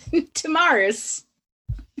to Mars.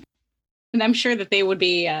 And I'm sure that they would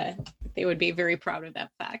be very proud of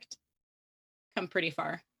that fact. Come pretty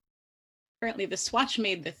far. Apparently, the Swatch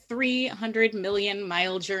made the 300 million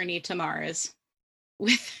mile journey to Mars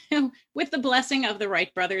with the blessing of the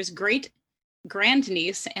Wright brothers' great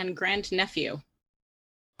grandniece and grandnephew.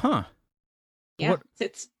 Huh. Yeah,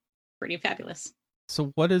 it's pretty fabulous. So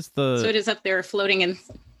what is the... So it is up there floating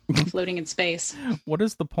in space. What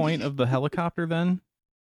is the point of the helicopter then?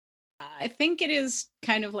 I think it is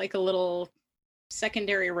kind of like a little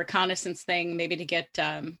secondary reconnaissance thing, maybe to get...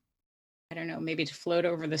 I don't know, maybe to float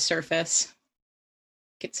over the surface,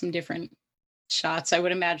 get some different shots. I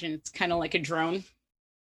would imagine it's kind of like a drone.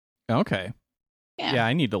 Okay. Yeah,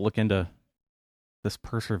 I need to look into this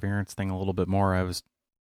Perseverance thing a little bit more.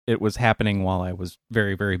 It was happening while I was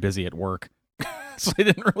very, very busy at work, so I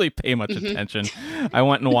didn't really pay much attention. I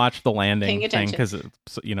went and watched the landing thing because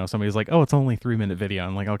somebody's like, "Oh, it's only 3-minute video."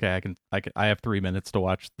 I'm like, "Okay, I have 3 minutes to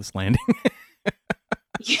watch this landing."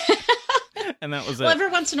 Yeah. And that was it. Well, every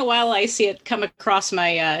once in a while I see it come across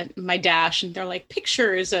my my dash, and they're like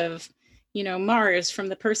pictures of, Mars from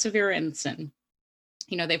the Perseverance, and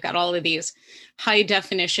they've got all of these high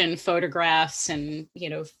definition photographs and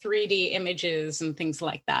 3D images and things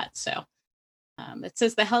like that. So it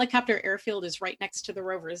says the helicopter airfield is right next to the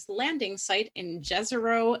rover's landing site in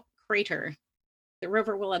Jezero Crater. The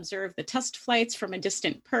rover will observe the test flights from a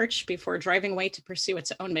distant perch before driving away to pursue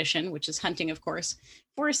its own mission, which is hunting, of course,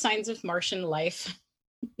 for signs of Martian life.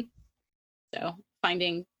 So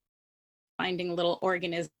finding little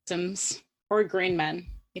organisms or green men,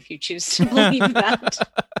 if you choose to believe that.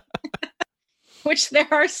 Which there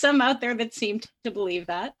are some out there that seem to believe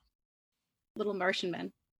that. Little Martian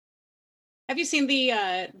men. Have you seen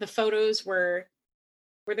the photos where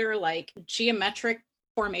there are like geometric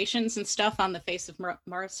formations and stuff on the face of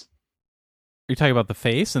Mars? Are you talking about the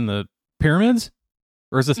face and the pyramids?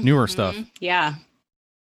 Or is this newer stuff? Yeah.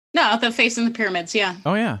 No, the face and the pyramids, yeah.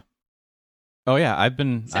 Oh yeah. I've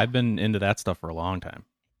been into that stuff for a long time.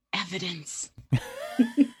 Evidence.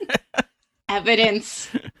 Evidence.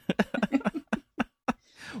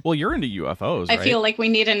 Well, you're into UFOs, right? I feel like we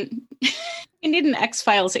need an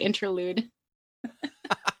X-Files interlude.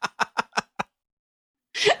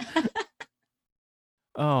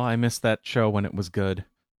 Oh, I missed that show when it was good.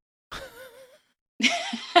 Kind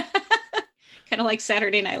of like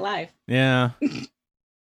Saturday Night Live. Yeah.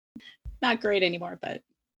 Not great anymore, but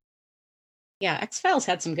yeah, X-Files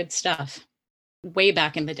had some good stuff way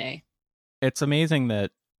back in the day. It's amazing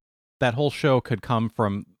that whole show could come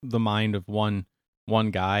from the mind of one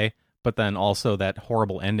guy, but then also that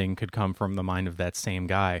horrible ending could come from the mind of that same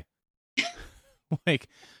guy. Like,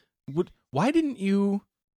 why didn't you,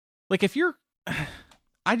 like, if you're,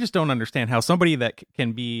 I just don't understand how somebody that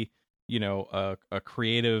can be, a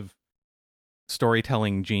creative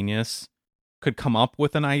storytelling genius could come up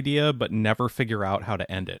with an idea, but never figure out how to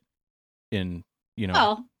end it in,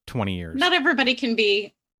 20 years. Not everybody can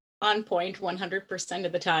be on point 100%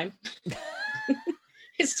 of the time.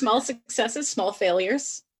 His small successes, small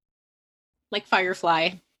failures, like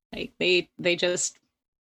Firefly, like they just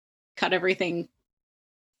cut everything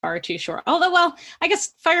far too short. Although, well, I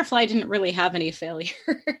guess Firefly didn't really have any failures.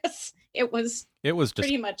 It was just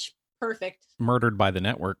pretty much perfect. Murdered by the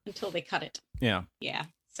network until they cut it. Yeah. Yeah,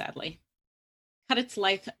 sadly. Cut its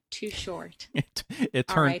life too short. It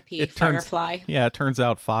R.I.P. Firefly. It turns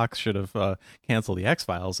out Fox should have canceled the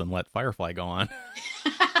X-Files and let Firefly go on.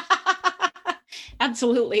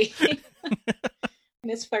 Absolutely.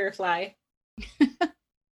 Miss Firefly.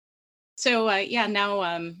 So, now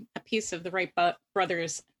a piece of the Wright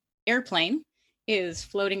brothers airplane is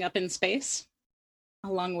floating up in space,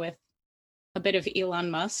 along with a bit of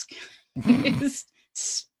Elon Musk. His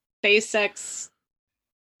SpaceX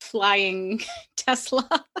flying Tesla.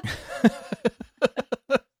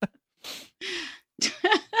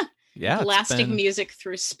 Yeah, blasting music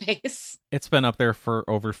through space. It's been up there for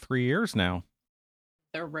over 3 years now.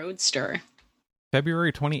 The Roadster.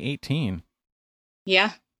 February 2018.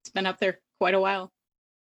 Yeah, it's been up there quite a while.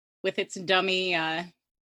 With its dummy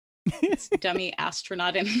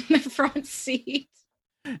astronaut in the front seat.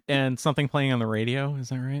 And something playing on the radio, is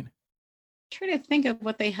that right? Try to think of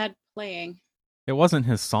what they had playing. It wasn't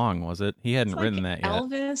his song, was it? He hadn't written that yet.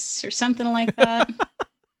 Elvis or something like that.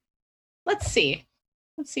 Let's see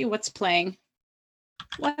what's playing.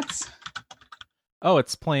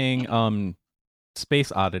 It's playing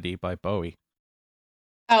Space Oddity by Bowie.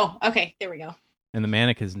 Oh, okay, there we go. And the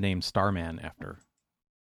manic is named Starman after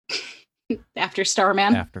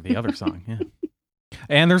Starman. After the other song, yeah.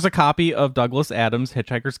 And there's a copy of Douglas Adams'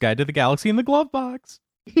 Hitchhiker's Guide to the Galaxy in the glove box.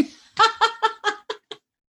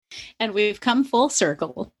 And we've come full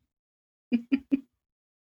circle.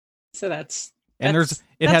 So that's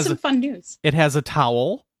some fun news. It has a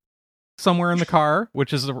towel somewhere in the car,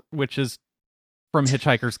 which is from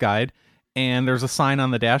Hitchhiker's Guide, and there's a sign on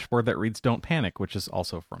the dashboard that reads "Don't Panic," which is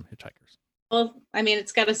also from Hitchhikers. Well, I mean,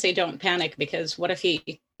 it's got to say "Don't panic" because what if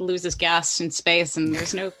he loses gas in space and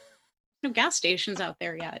there's no gas stations out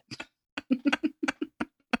there yet?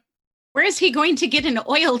 Where is he going to get an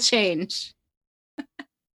oil change?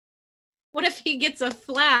 What if he gets a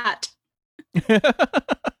flat?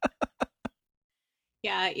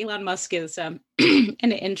 Yeah, Elon Musk is an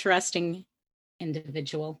interesting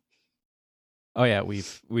individual. Oh yeah,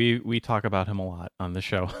 we talk about him a lot on the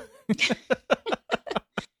show.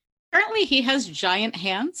 Apparently, he has giant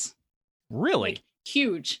hands. Really? Like,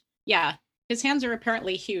 huge. Yeah, his hands are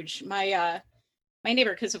apparently huge. My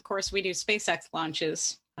neighbor, because of course we do SpaceX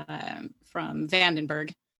launches from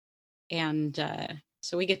Vandenberg, and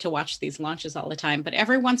so we get to watch these launches all the time. But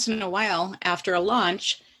every once in a while, after a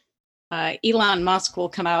launch, Elon Musk will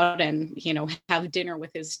come out and have dinner with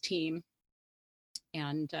his team.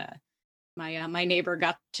 And my neighbor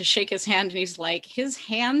got to shake his hand, and he's like, his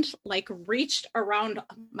hand like reached around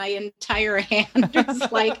my entire hand.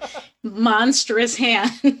 It's like monstrous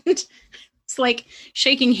hand. It's like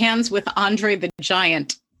shaking hands with Andre the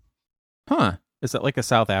Giant. Huh? Is that like a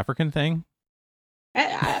South African thing?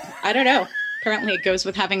 I don't know. Apparently, it goes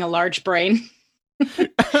with having a large brain.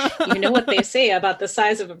 You know what they say about the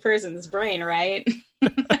size of a person's brain, right?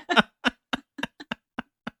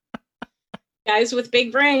 Guys with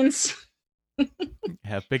big brains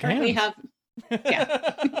Have big apparently hands.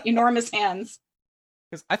 have enormous hands.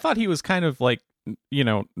 Because I thought he was kind of like,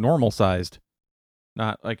 normal sized,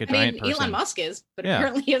 not like a I giant mean, person. Elon Musk is, but Yeah.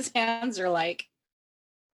 apparently his hands are like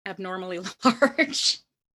abnormally large.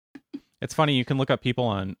 It's funny, you can look up people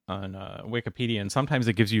on Wikipedia, and sometimes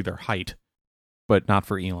it gives you their height, but not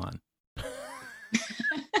for Elon.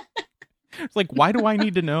 It's like, why do I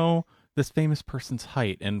need to know this famous person's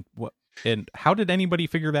height, and what, and how did anybody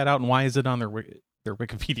figure that out, and why is it on their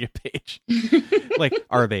Wikipedia page? Like,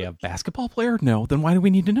 are they a basketball player? No. Then why do we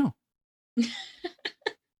need to know?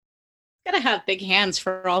 Gotta have big hands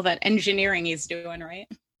for all that engineering he's doing, right?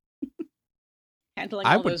 Handling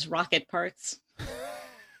all those rocket parts.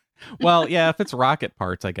 Well, yeah, if it's rocket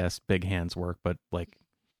parts, I guess big hands work, but like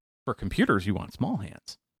for computers, you want small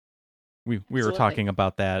hands. We were talking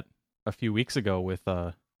about that a few weeks ago with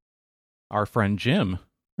our friend Jim.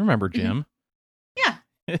 Remember Jim? Yeah.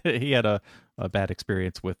 He had a bad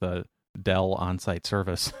experience with a Dell on-site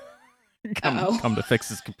service. come to fix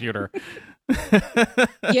his computer.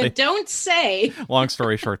 You don't say. Long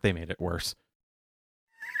story short, they made it worse.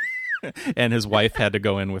 And his wife had to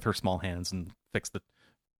go in with her small hands and fix the,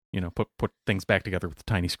 put things back together with the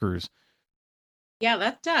tiny screws. Yeah,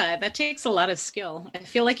 that takes a lot of skill. I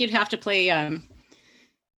feel like you'd have to play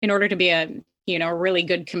in order to be a really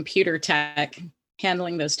good computer tech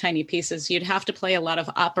handling those tiny pieces. You'd have to play a lot of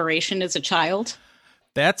Operation as a child.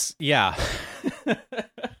 That's yeah.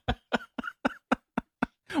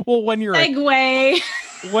 Well, when you're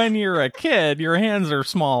when you're a kid, your hands are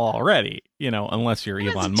small already, unless you're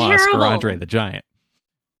Elon Musk or Andre the Giant.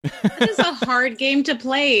 It is a hard game to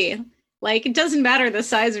play. Like, it doesn't matter the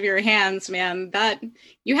size of your hands, man. That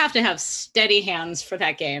you have to have steady hands for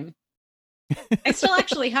that game. I still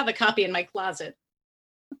actually have a copy in my closet.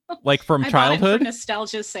 Like from childhood? Bought it for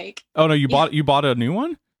nostalgia's sake. Oh no, you bought a new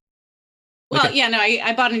one? Well,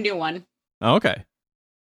 I bought a new one. Oh, okay.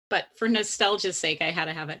 But for nostalgia's sake, I had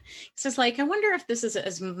to have it. It's just like, I wonder if this is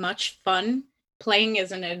as much fun playing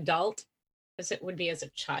as an adult as it would be as a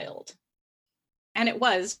child. And it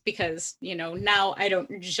was, because, now I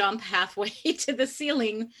don't jump halfway to the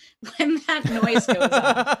ceiling when that noise goes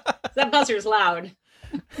on. That buzzer's loud.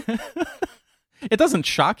 It doesn't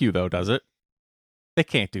shock you, though, does it? They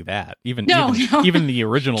can't do that. Even the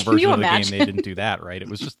original version of the game, they didn't do that, right? It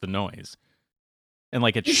was just the noise. And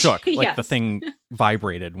like it shook, like yes. The thing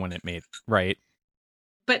vibrated when it made, right?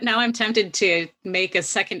 But now I'm tempted to make a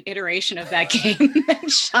second iteration of that game that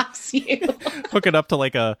shocks you. Hook it up to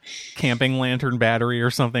like a camping lantern battery or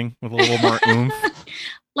something with a little more oomph.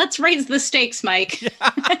 Let's raise the stakes, Mike.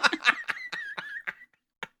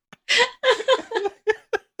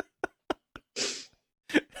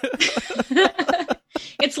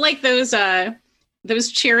 It's like those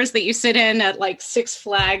chairs that you sit in at like Six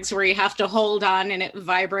Flags where you have to hold on and it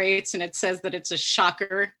vibrates and it says that it's a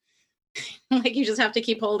shocker. Like you just have to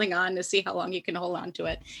keep holding on to see how long you can hold on to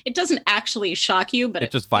it. It doesn't actually shock you, but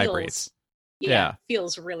it just vibrates. Yeah. It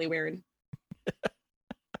feels really weird.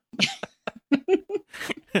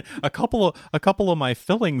 A couple of my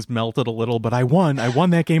fillings melted a little, but I won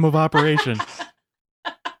that game of Operation.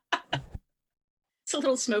 It's a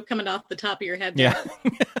little smoke coming off the top of your head there.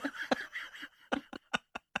 Yeah.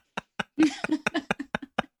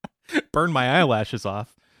 Burned my eyelashes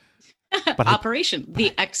off. But Operation,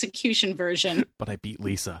 the execution version. But I beat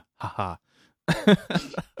Lisa. Haha.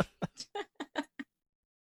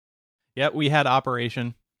 Yeah, we had Operation.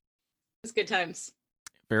 It was good times.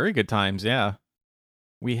 Very good times, yeah.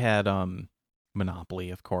 We had Monopoly,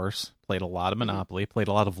 of course. Played a lot of Monopoly. Played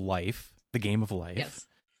a lot of Life, the game of Life. Yes.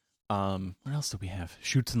 What else do we have?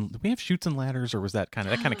 Did we have Chutes and Ladders, or was that kind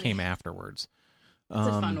of came afterwards? It's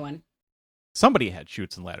a fun one. Somebody had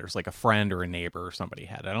Chutes and Ladders, like a friend or a neighbor or somebody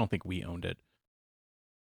had. I don't think we owned it.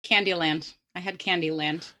 Candyland. I had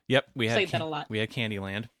Candyland. Yep, we had played that a lot. We had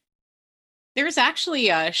Candyland. There's actually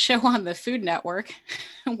a show on the Food Network.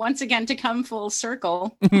 Once again, to come full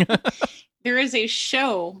circle, there is a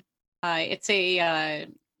show. It's a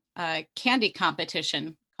candy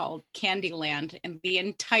competition called Candyland, and the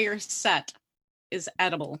entire set is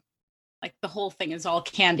edible. Like the whole thing is all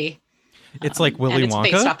candy. It's like Willy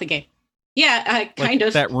Wonka. Based off the game. Yeah, kind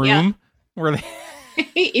of. That room where they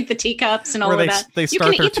eat the teacups and all of that. They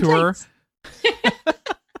start their tour.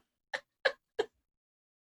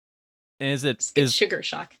 Is Sugar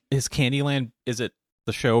Shock? Is Candyland? Is it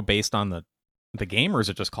the show based on the game, or is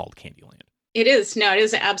it just called Candyland? It is. No, it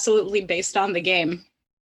is absolutely based on the game.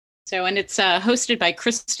 So, and it's hosted by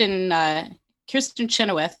Kirsten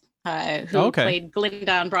Chenoweth, who played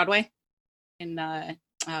Glinda on Broadway in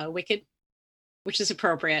Wicked, which is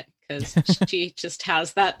appropriate because she just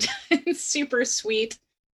has that super sweet,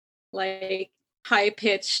 like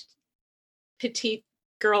high-pitched, petite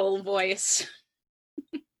girl voice.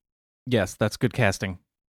 Yes, that's good casting.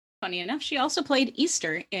 Funny enough, she also played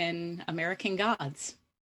Easter in American Gods.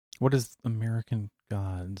 What is American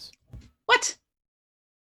Gods? What?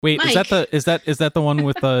 Wait, Mike. is that the one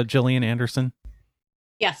with Gillian Anderson?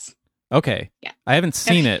 Yes. Okay. Yeah. I haven't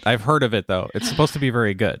seen it. I've heard of it though. It's supposed to be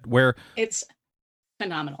very good. It's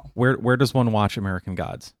phenomenal. Where does one watch American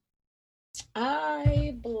Gods?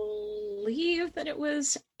 I believe that it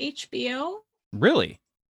was HBO. Really?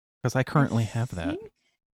 Because I currently have that.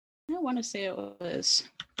 I want to say it was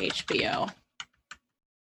HBO.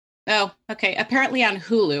 Oh, okay. Apparently on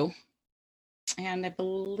Hulu. And I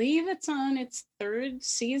believe it's on its 3rd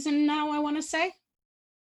season now, I want to say.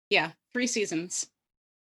 Yeah, 3 seasons.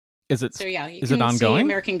 Is it? So yeah, is it ongoing? See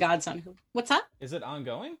American Gods on Hulu. What's that? Is it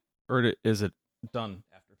ongoing, or is it done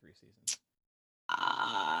after 3 seasons?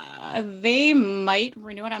 They might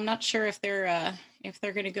renew it. I'm not sure if they're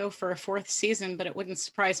going to go for a 4th season, but it wouldn't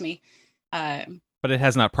surprise me. But it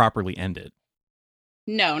has not properly ended.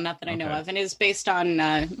 No, not that I know of, and is based on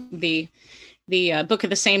the book of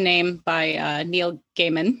the same name by Neil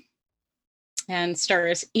Gaiman, and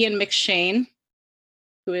stars Ian McShane,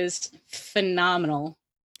 who is phenomenal.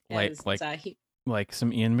 Like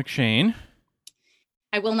some Ian McShane.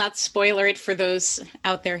 I will not spoiler it for those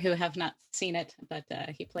out there who have not seen it, but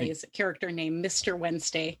he plays a character named Mr.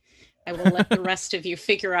 Wednesday. I will let the rest of you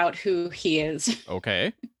figure out who he is.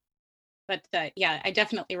 Okay. But yeah, I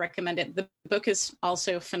definitely recommend it. The book is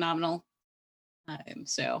also phenomenal.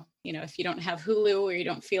 So, if you don't have Hulu or you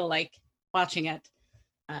don't feel like watching it,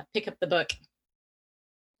 pick up the book.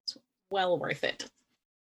 It's well worth it.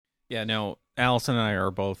 Yeah, no, Allison and I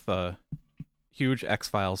are both huge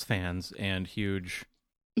X-Files fans and huge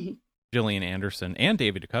Gillian Anderson and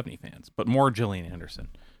David Duchovny fans, but more Gillian Anderson.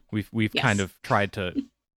 We've kind of tried to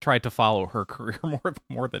follow her career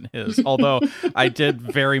more than his. Although I did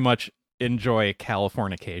very much enjoy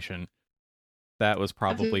Californication. That was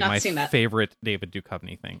probably my favorite David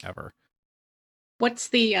Duchovny thing ever. What's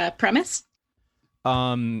the premise?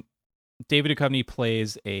 David Duchovny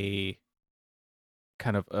plays a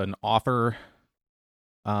kind of an author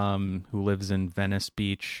who lives in Venice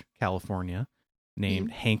Beach, California,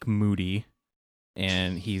 named Hank Moody,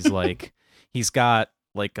 and he's he's got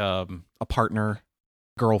like a partner,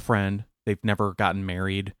 girlfriend. They've never gotten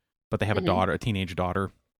married, but they have a daughter, a teenage daughter,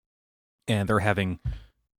 and they're having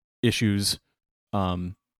issues.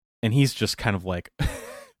 And he's just kind of like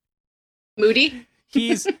moody.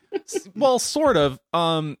 He's sort of.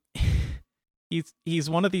 He's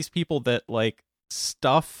one of these people that like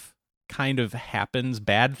stuff kind of happens,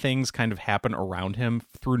 bad things kind of happen around him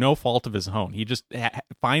through no fault of his own. He just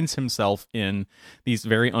finds himself in these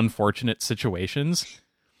very unfortunate situations.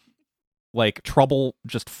 Like trouble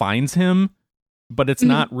just finds him, but it's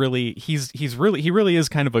not really. He really is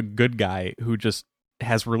kind of a good guy who just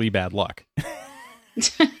has really bad luck.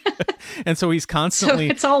 And so he's constantly.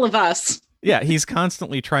 So it's all of us. Yeah, he's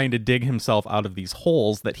constantly trying to dig himself out of these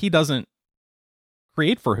holes that he doesn't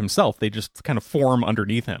create for himself. They just kind of form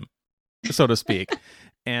underneath him, so to speak.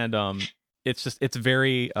 And it's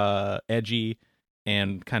very edgy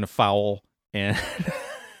and kind of foul. And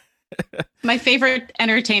my favorite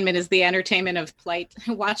entertainment is the entertainment of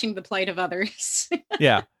watching the plight of others.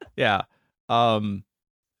 yeah. Schadenfreude.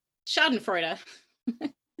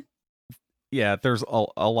 Yeah, there's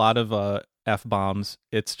a lot of F-bombs.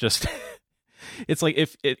 It's just it's like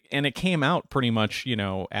it came out pretty much,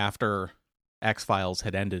 after X-Files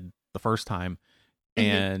had ended the first time,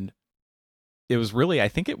 and it was really, I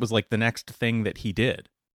think it was like the next thing that he did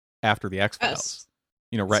after the X-Files.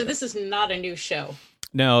 Right. So this is not a new show.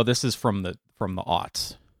 No, this is from the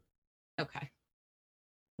aughts. Okay.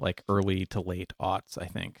 Like early to late aughts, I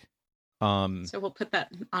think. So we'll put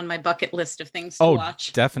that on my bucket list of things to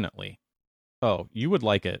watch. Definitely. Oh, you would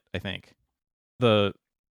like it, I think.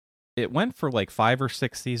 It went for like 5 or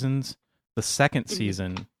 6 seasons. The second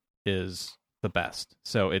season is the best.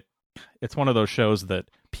 So it's one of those shows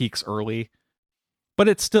that peaks early, but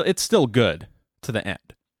it's still good to the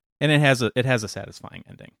end. And it has a satisfying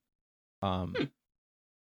ending.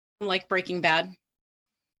 Like Breaking Bad.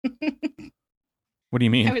 What do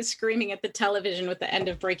you mean? I was screaming at the television with the end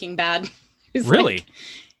of Breaking Bad. Really? Like,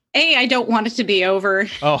 I don't want it to be over.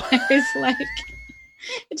 Oh. It's like,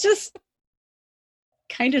 it's just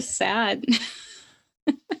kind of sad.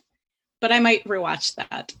 but I might rewatch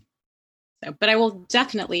that. So, but I will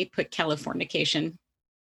definitely put Californication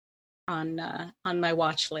on my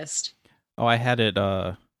watch list. Oh, I had it.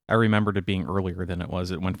 I remembered it being earlier than it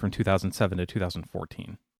was. It went from 2007 to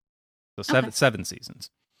 2014. So seven seasons,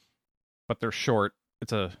 but they're short.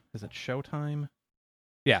 Is it Showtime?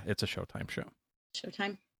 Yeah, it's a Showtime show.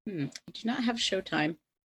 Showtime? I do not have Showtime.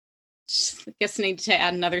 I guess I need to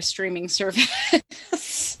add another streaming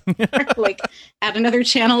service. Or like add another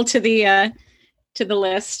channel to the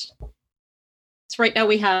list. So right now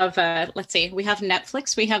we have let's see, we have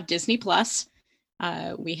Netflix, we have Disney Plus,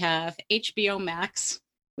 we have HBO Max,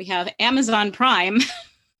 we have Amazon Prime.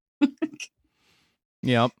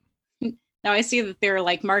 Yep. Now I see that they're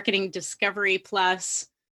like marketing Discovery Plus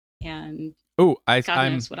and God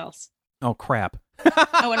knows what else. Oh crap.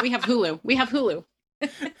 Oh, and we have Hulu.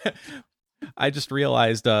 I just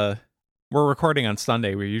realized we're recording on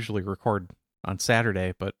Sunday. We usually record on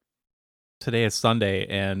Saturday, but today is Sunday,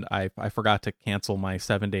 and I forgot to cancel my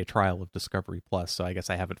 7-day trial of Discovery Plus, so I guess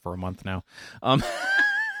I have it for a month now.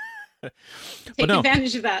 Take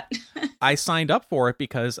advantage of that. I signed up for it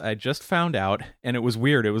because I just found out, and it was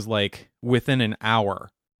weird. It was like within an hour,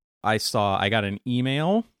 I got an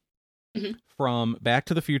email from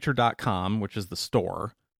backtothefuture.com, which is the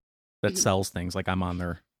store that sells things. Like I'm on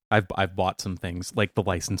there. I've bought some things like the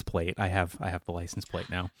license plate. I have the license plate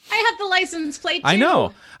now. I have the license plate too. I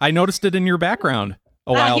know. I noticed it in your background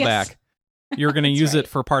a while back. You're going to use it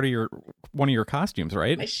for one of your costumes,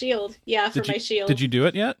 right? My shield. Yeah, my shield. Did you do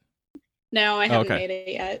it yet? No, I haven't made it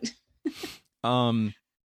yet. Well,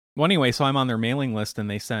 anyway, so I'm on their mailing list, and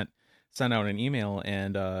they sent out an email,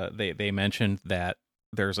 and they mentioned that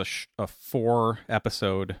there's a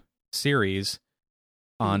 4-episode series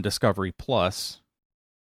on Discovery Plus.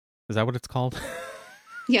 Is that what it's called?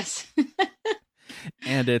 Yes.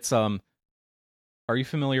 And it's are you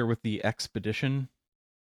familiar with the Expedition?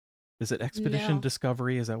 Is it Expedition No.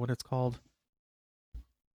 Discovery? Is that what it's called?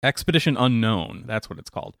 Expedition Unknown. That's what it's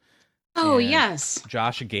called. Oh, And yes.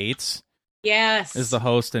 Josh Gates Yes. is the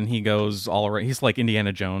host, and he goes all around. He's like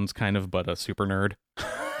Indiana Jones, kind of, but a super nerd.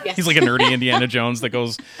 Yes. He's like a nerdy Indiana Jones that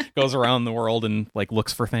goes around the world and like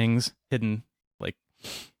looks for things hidden, like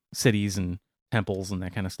cities and temples and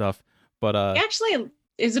that kind of stuff. But He actually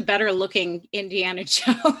is a better looking Indiana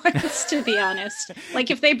Jones, to be honest. Like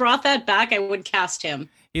if they brought that back, I would cast him.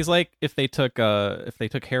 he's like if they took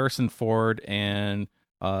Harrison Ford and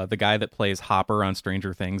the guy that plays Hopper on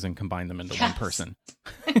Stranger Things and combined them into one person.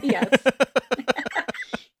 Yes.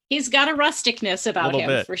 He's got a rusticness about him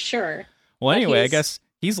bit. For sure. Well, But anyway, I he's guess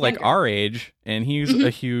he's like younger. our age, and he's a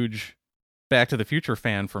huge Back to the Future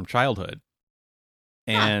fan from childhood.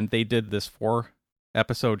 And they did this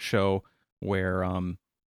 4-episode show where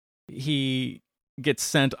he gets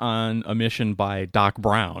sent on a mission by Doc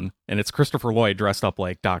Brown, and it's Christopher Lloyd dressed up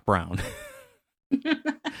like Doc Brown,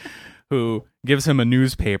 who gives him a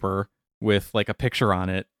newspaper with like a picture on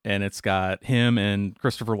it, and it's got him and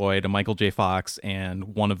Christopher Lloyd and Michael J. Fox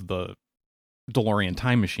and one of the DeLorean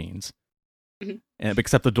time machines. And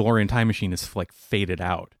except the DeLorean time machine is like faded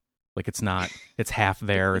out. Like it's half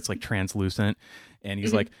there. It's like translucent. And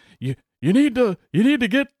he's like, you need to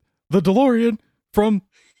get the DeLorean from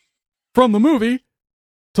the movie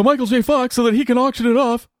to Michael J. Fox so that he can auction it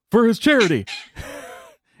off for his charity.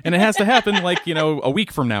 And it has to happen like, a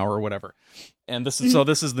week from now or whatever. And this is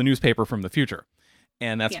the newspaper from the future.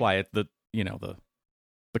 And that's why the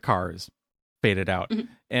car is faded out.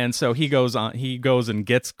 And so he goes and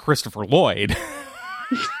gets Christopher Lloyd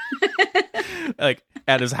like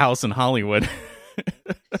at his house in Hollywood.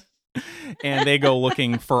 And they go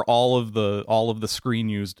looking for all of the screen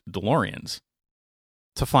used DeLoreans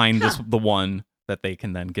to find the one that they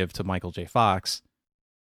can then give to Michael J. Fox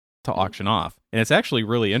to auction off. And it's actually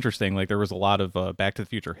really interesting. Like there was a lot of Back to the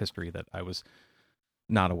Future history that I was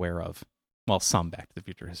not aware of. Well, some Back to the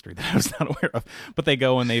Future history that I was not aware of. But they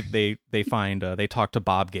go and they find they talk to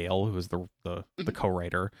Bob Gale, who is the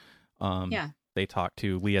co-writer. They talk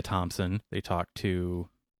to Leah Thompson. They talk to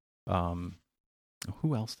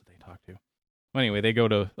who else did they talk to? Well, anyway, they go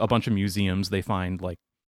to a bunch of museums. They find like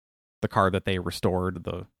the car that they restored,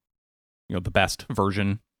 the best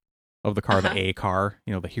version of the car, the A car,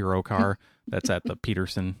 the hero car that's at the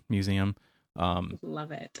Peterson Museum.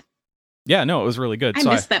 Love it. Yeah, no, it was really good.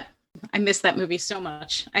 I miss that movie so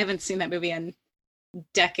much. I haven't seen that movie in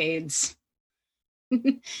decades.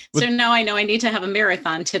 So now I know I need to have a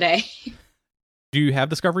marathon today. Do you have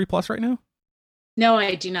Discovery Plus right now? No,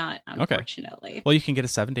 I do not, unfortunately. Okay. Well, you can get a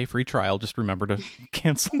 7-day free trial. Just remember to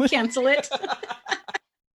cancel it. Cancel it.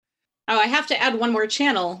 Oh, I have to add one more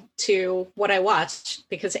channel to what I watch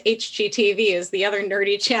because HGTV is the other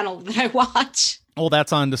nerdy channel that I watch. Well,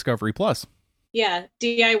 that's on Discovery Plus. Yeah,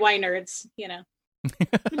 DIY nerds,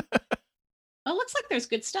 Oh, looks like there's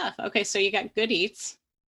good stuff. Okay, so you got Good Eats,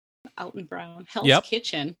 Alton Brown, Hell's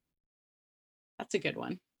Kitchen. That's a good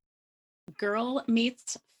one. Girl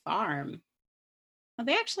Meets Farm. Well,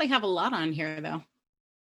 they actually have a lot on here, though.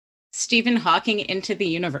 Stephen Hawking Into the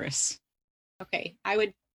Universe. Okay, I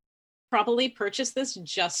would probably purchase this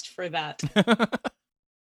just for that.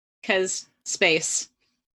 Because space.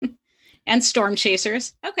 And Storm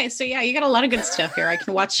Chasers. Okay, so yeah, you got a lot of good stuff here. I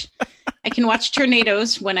can watch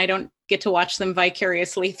tornadoes when I don't get to watch them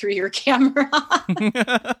vicariously through your camera.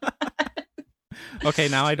 Okay,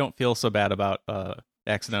 now I don't feel so bad about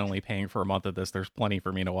accidentally paying for a month of this. There's plenty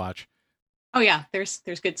for me to watch. Oh yeah, there's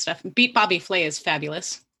good stuff. Beat Bobby Flay is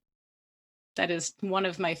fabulous. That is one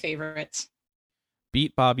of my favorites.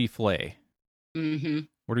 Beat Bobby Flay. Mm-hmm.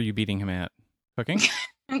 What are you beating him at? Cooking?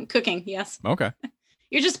 Cooking, yes. Okay.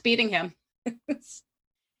 You're just beating him.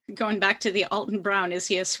 Going back to the Alton Brown, is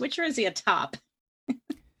he a switch or is he a top?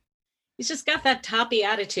 He's just got that toppy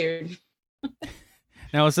attitude.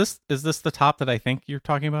 Now, is this the top that I think you're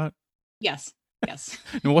talking about? Yes.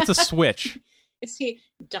 Now, what's a switch? Is he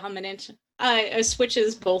dominant? A switch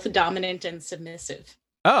is both dominant and submissive.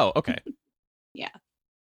 Oh, okay. Yeah.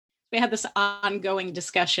 We had this ongoing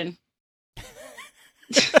discussion.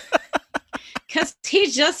 Because he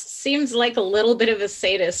just seems like a little bit of a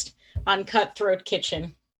sadist on Cutthroat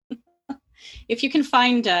Kitchen. If you can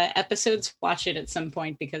find episodes, watch it at some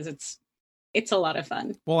point because it's a lot of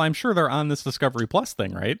fun. Well, I'm sure they're on this Discovery Plus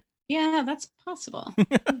thing, right? Yeah, that's possible.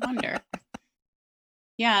 I wonder.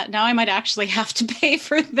 Yeah, now I might actually have to pay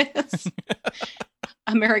for this.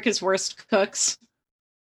 America's Worst Cooks.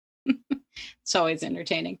 It's always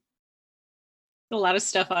entertaining. A lot of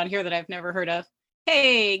stuff on here that I've never heard of.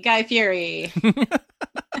 Hey, Guy Fieri.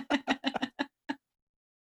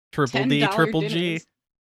 Triple D, Triple dinners. G.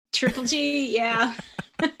 Triple G, yeah.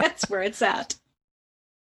 That's where it's at.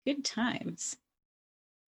 Good times.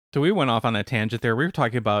 So we went off on a tangent there. We were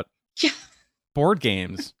talking about board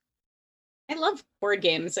games. I love board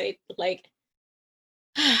games. I like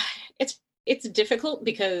it's difficult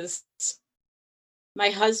because my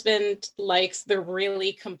husband likes the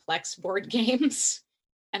really complex board games.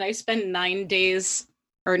 And I spend 9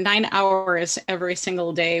 hours every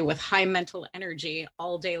single day with high mental energy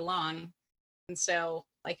all day long. And so,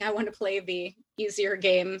 like, I want to play the easier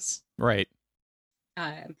games. Right.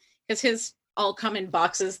 Because his all come in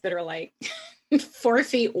boxes that are like 4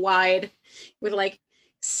 feet wide with like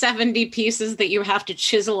 70 pieces that you have to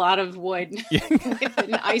chisel out of wood with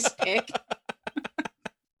an ice pick.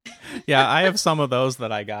 Yeah, I have some of those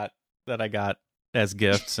that I got as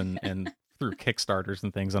gifts and through Kickstarters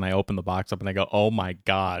and things, and I open the box up and I go, oh my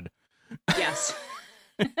God. Yes.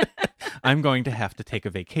 I'm going to have to take a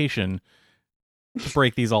vacation to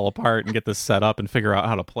break these all apart and get this set up and figure out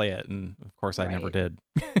how to play it. And of course I never did.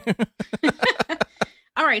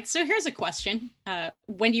 All right. So here's a question.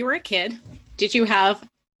 When you were a kid, did you have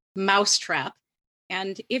Mousetrap?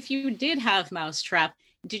 And if you did have Mousetrap,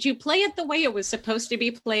 did you play it the way it was supposed to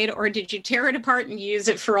be played, or did you tear it apart and use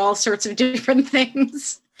it for all sorts of different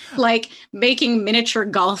things? Like making miniature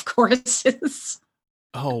golf courses.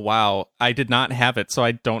 Oh, wow. I did not have it, so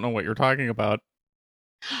I don't know what you're talking about.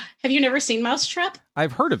 Have you never seen Mousetrap?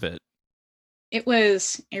 I've heard of it. It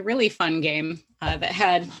was a really fun game that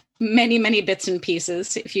had many, many bits and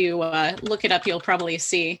pieces. If you look it up, you'll probably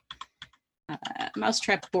see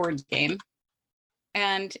Mousetrap board game.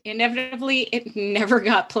 And inevitably, it never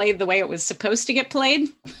got played the way it was supposed to get played.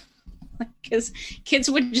 Because kids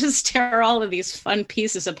would just tear all of these fun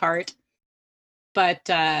pieces apart. But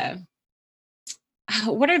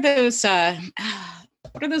what are those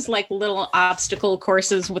like little obstacle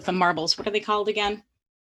courses with the marbles? What are they called again?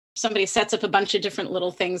 Somebody sets up a bunch of different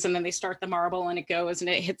little things and then they start the marble and it goes and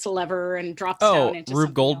it hits a lever and drops down into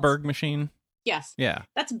Rube Goldberg else. Machine? Yes. Yeah.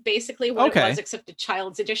 That's basically what it was, except a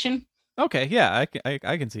child's edition. Okay, yeah,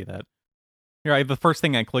 I can see that. You're right, the first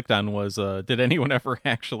thing I clicked on was, did anyone ever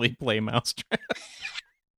actually play Mousetrap?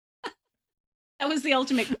 That was the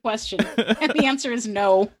ultimate question. And the answer is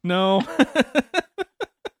no. No.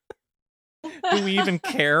 Do we even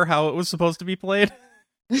care how it was supposed to be played?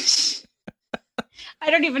 I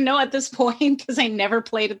don't even know at this point because I never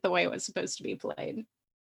played it the way it was supposed to be played.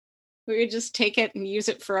 We would just take it and use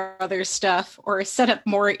it for other stuff or set up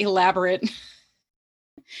more elaborate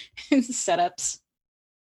setups.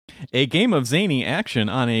 A game of zany action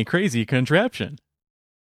on a crazy contraption.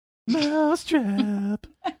 Mousetrap.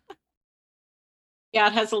 Yeah,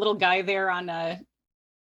 it has a little guy there on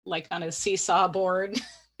like on a seesaw board.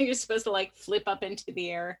 You're supposed to like flip up into the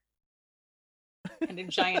air, and a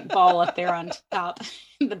giant ball up there on top.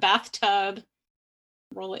 In the bathtub,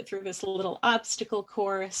 roll it through this little obstacle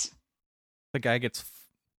course. The guy gets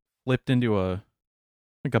flipped into a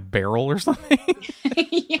barrel or something.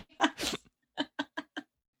 Yeah.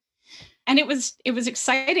 And it was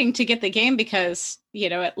exciting to get the game because,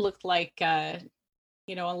 it looked like a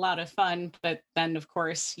lot of fun, but then of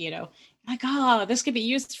course, like, oh, this could be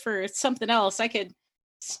used for something else. I could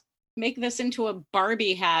make this into a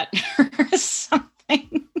Barbie hat or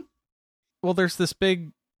something. Well, there's this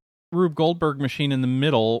big Rube Goldberg machine in the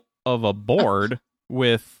middle of a board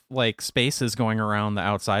with like spaces going around the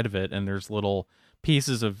outside of it, and there's little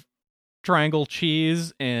pieces of triangle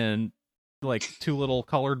cheese and like two little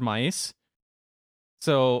colored mice.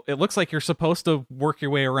 So it looks like you're supposed to work your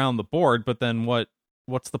way around the board, but then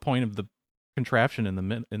what's the point of the contraption in the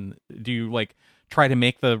mid? And do you like try to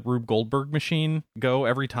make the Rube Goldberg machine go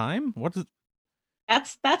every time? What is?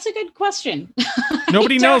 That's a good question.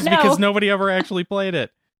 Nobody knows because nobody ever actually played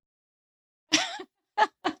it.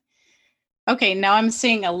 Okay, now I'm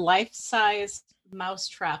seeing a life-size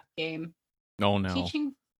mousetrap game. Oh no.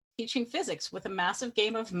 Teaching physics with a massive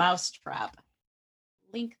game of mousetrap.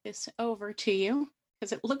 Link this over to you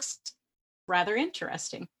because it looks rather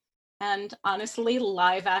interesting. And honestly,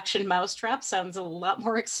 live action mousetrap sounds a lot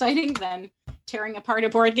more exciting than tearing apart a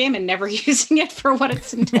board game and never using it for what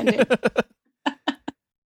it's intended.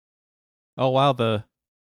 Oh wow, the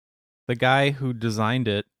guy who designed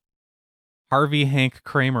it, Harvey Hank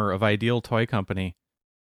Kramer of Ideal Toy Company,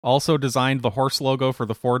 also designed the horse logo for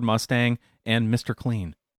the Ford Mustang and Mr.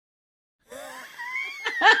 Clean.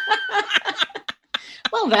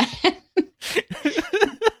 Well then.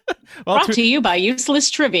 Brought to you by Useless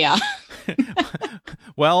Trivia.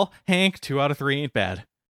 Well, Hank, 2 out of 3 ain't bad.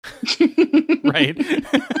 Right?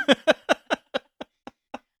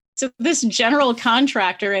 So this general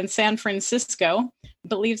contractor in San Francisco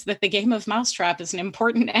believes that the game of mousetrap is an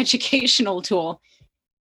important educational tool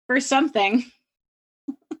for something.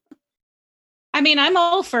 I mean, I'm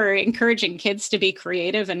all for encouraging kids to be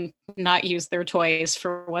creative and not use their toys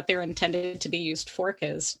for what they're intended to be used for,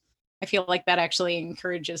 because I feel like that actually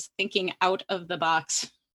encourages thinking out of the box,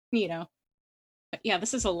 But yeah,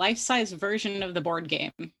 this is a life-size version of the board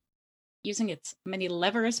game, using its many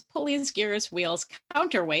levers, pulleys, gears, wheels,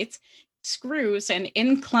 counterweights, screws, and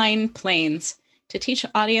incline planes to teach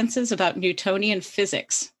audiences about Newtonian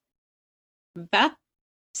physics. That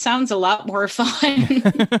sounds a lot more fun.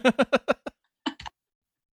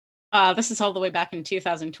 This is all the way back in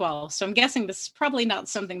 2012, so I'm guessing this is probably not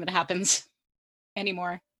something that happens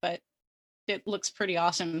anymore, but it looks pretty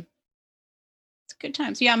awesome. It's good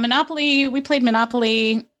times. Yeah, Monopoly. We played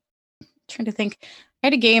Monopoly. I'm trying to think. I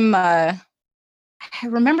had a game. I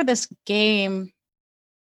remember this game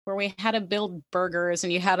where we had to build burgers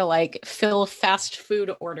and you had to like fill fast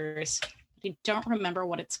food orders. I don't remember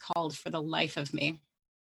what it's called for the life of me.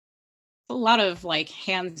 A lot of like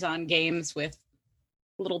hands-on games with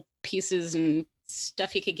little pieces and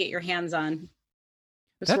stuff you could get your hands on.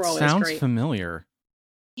 That sounds familiar.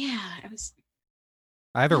 Yeah, it was.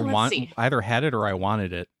 I either had it or I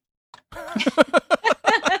wanted it.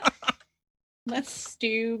 Let's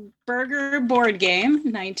do burger board game,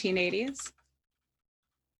 1980s.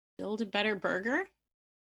 Build a Better Burger.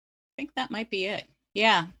 I think that might be it.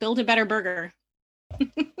 Yeah, Build a Better Burger.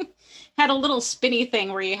 Had a little spinny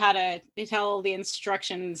thing where you had to tell the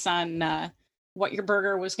instructions on what your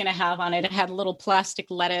burger was going to have on it. It had little plastic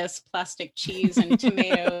lettuce, plastic cheese, and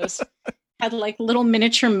tomatoes. Had like little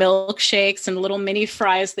miniature milkshakes and little mini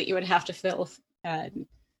fries that you would have to fill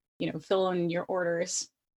in your orders.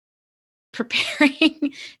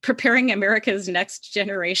 Preparing America's next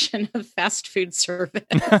generation of fast food service.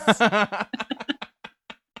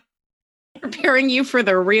 Preparing you for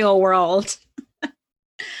the real world.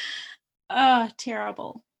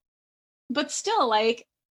 Terrible. But still, like,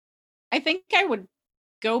 I think I would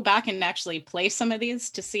go back and actually play some of these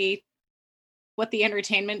to see what the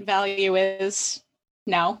entertainment value is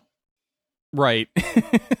now. Right.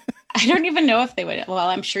 I don't even know if they would. Well,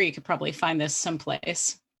 I'm sure you could probably find this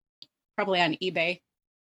someplace. Probably on eBay.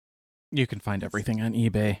 You can find everything on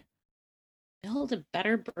eBay. Build a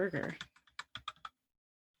Better Burger.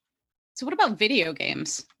 So what about video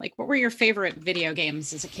games? Like, what were your favorite video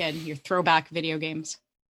games as a kid? Your throwback video games?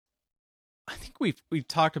 I think we've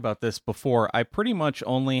talked about this before. I pretty much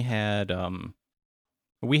only had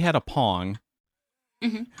we had a Pong,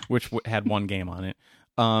 which had one game on it.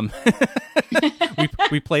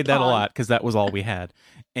 We played that a lot because that was all we had,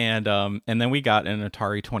 and then we got an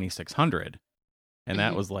Atari 2600, and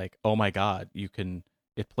that was like, oh my god, you can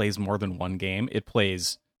it plays more than one game. It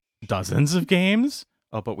plays dozens of games.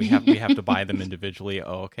 Oh, but we have to buy them individually.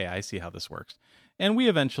 Oh, okay, I see how this works. And we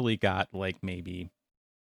eventually got like maybe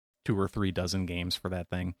 2 or 3 dozen games for that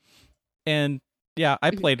thing. And yeah,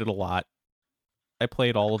 I played it a lot. I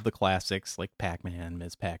played all of the classics like Pac-Man,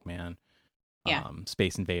 Ms. Pac-Man,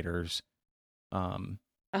 Space Invaders,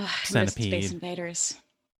 Centipede. Space Invaders.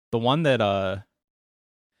 The one that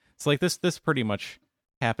it's like this pretty much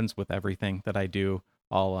happens with everything that I do.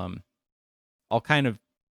 I'll kind of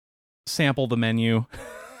sample the menu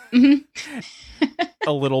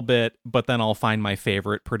a little bit, but then I'll find my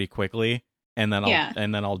favorite pretty quickly, and then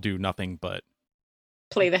I'll do nothing but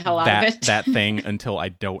play the hell out of it. that thing until I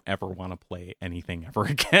don't ever want to play anything ever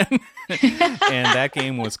again. And that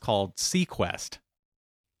game was called Sequest.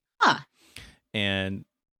 Huh. And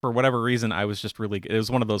for whatever reason, I was just really good. It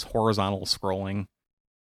was one of those horizontal scrolling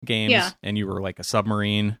games, and you were like a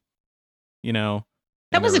submarine, you know.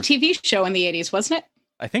 That was a TV show in the 80s, wasn't it?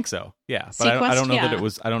 I think so. Yeah, but I don't know that it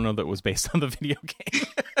was. I don't know that it was based on the video game.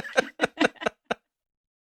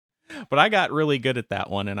 But I got really good at that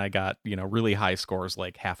one, and I got, really high scores,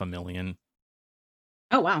 like 500,000.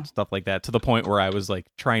 Oh wow, stuff like that, to the point where I was like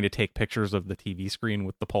trying to take pictures of the TV screen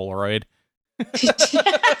with the Polaroid.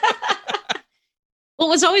 Well, it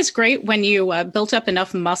was always great when you built up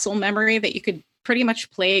enough muscle memory that you could pretty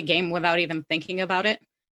much play a game without even thinking about it.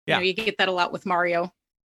 Yeah. You get that a lot with Mario,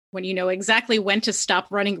 when you know exactly when to stop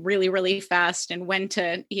running really, really fast and when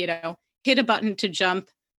to, hit a button to jump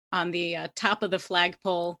on the top of the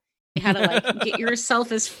flagpole. You had to get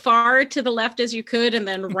yourself as far to the left as you could and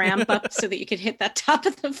then ramp up so that you could hit that top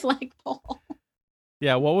of the flagpole.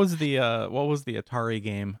 Yeah, what was the Atari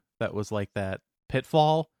game that was like that?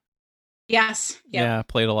 Pitfall? Yes. Yep. Yeah,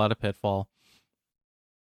 played a lot of Pitfall.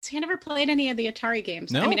 See, I never played any of the Atari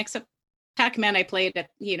games. No? I mean, except Pac-Man I played at,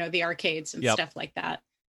 the arcades and stuff like that.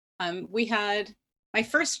 We had, my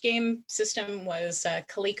first game system was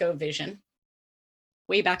ColecoVision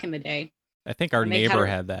way back in the day. I think our neighbor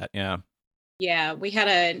had that, yeah. Yeah, we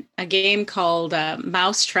had a game called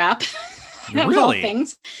Mousetrap, really? Of all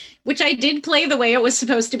things, which I did play the way it was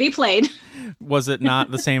supposed to be played. Was it not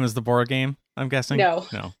the same as the board game, I'm guessing? No,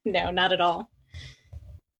 not at all.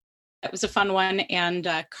 That was a fun one.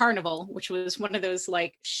 And Carnival, which was one of those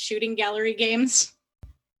shooting gallery games.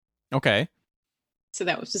 Okay. So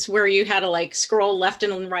that was just where you had to scroll left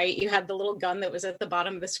and right. You had the little gun that was at the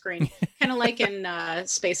bottom of the screen, kind of like in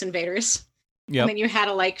Space Invaders. Yep. And then you had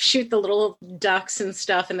to shoot the little ducks and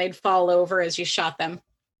stuff, and they'd fall over as you shot them.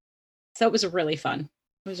 So it was really fun.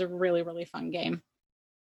 It was a really, really fun game.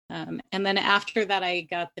 And then after that, I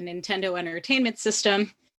got the Nintendo Entertainment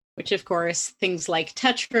System, which, of course, things like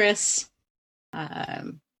Tetris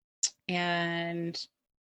and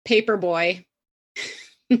Paperboy.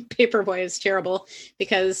 Paperboy is terrible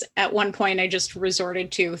because at one point I just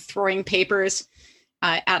resorted to throwing papers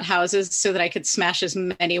at houses so that I could smash as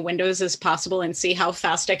many windows as possible and see how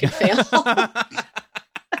fast I could fail.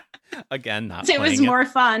 Again, not so it was more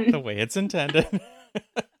fun. The way it's intended.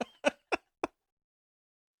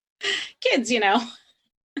 Kids,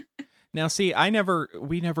 Now, see,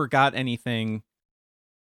 we never got anything,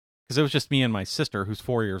 because it was just me and my sister, who's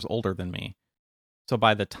 4 years older than me. So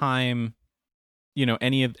by the time,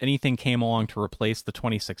 anything came along to replace the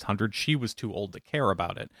 2600, she was too old to care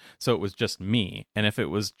about it. So it was just me. And if it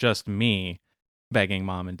was just me begging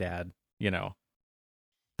mom and dad,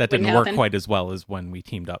 that didn't work quite as well as when we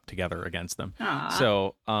teamed up together against them. Aww.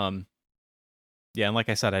 So, yeah, and like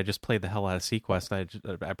I said, I just played the hell out of Sequest.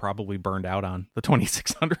 I probably burned out on the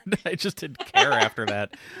 2600. I just didn't care after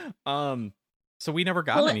that. So we never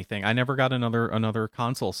got anything. I never got another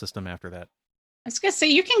console system after that. I was going to say,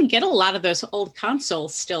 you can get a lot of those old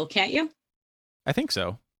consoles still, can't you? I think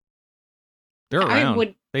so. They're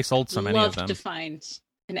around. They sold so many of them. Love to find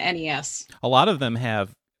an NES. A lot of them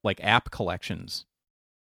have app collections.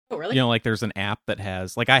 Oh, really? There's an app that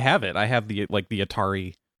has, I have it. I have the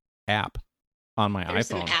Atari app on my There's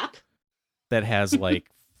iPhone. An app that has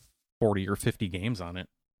 40 or 50 games on it.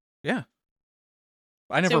 Yeah.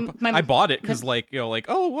 I bought it because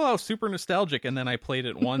oh wow, super nostalgic, and then I played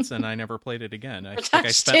it once and I never played it again. I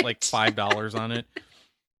spent $5 on it.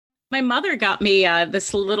 My mother got me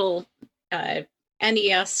this little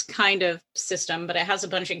NES kind of system, but it has a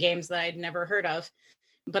bunch of games that I'd never heard of.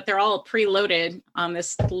 But they're all preloaded on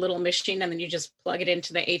this little machine, and then you just plug it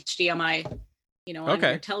into the HDMI, on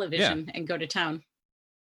your television and go to town.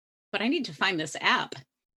 But I need to find this app.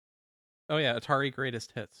 Oh yeah, Atari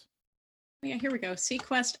Greatest Hits. Yeah, here we go.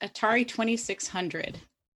 Sequest Atari 2600.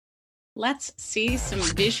 Let's see some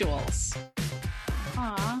visuals.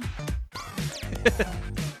 Aw.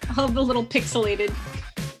 All the little pixelated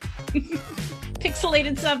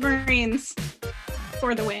Pixelated submarines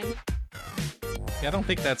for the win. Yeah, I don't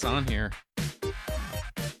think that's on here.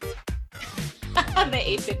 The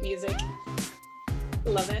 8-bit music.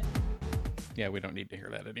 Love it. Yeah, we don't need to hear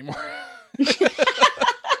that anymore.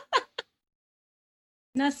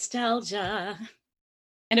 Nostalgia.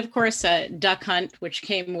 And of course, Duck Hunt, which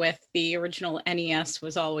came with the original NES,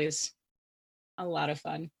 was always a lot of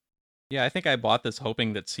fun. Yeah, I think I bought this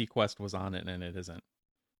hoping that Sequest was on it, and it isn't.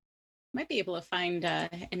 Might be able to find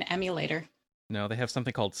an emulator. No, they have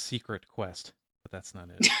something called Secret Quest, but that's not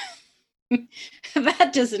it.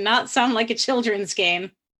 That does not sound like a children's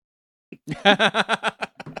game. I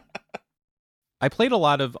played a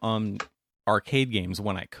lot of arcade games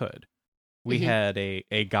when I could. We had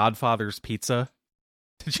a Godfather's Pizza.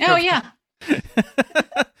 Yeah.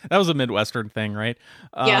 That was a Midwestern thing, right?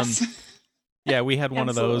 Yes. Yeah, we had one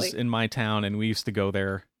of those Absolutely. in my town, and we used to go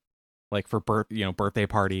there like for birthday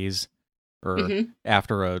parties or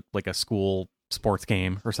after a school sports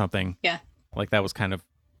game or something. Yeah. Like that was kind of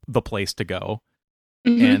the place to go.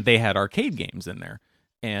 And they had arcade games in there.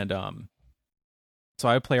 And so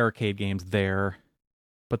I would play arcade games there.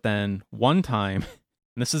 But then one time,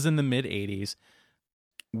 and this is in the mid 80s,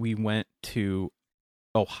 we went to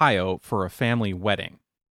Ohio for a family wedding.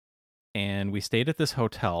 And we stayed at this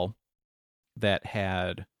hotel that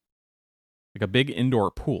had like a big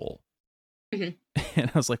indoor pool. And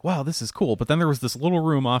I was like, wow, this is cool. But then there was this little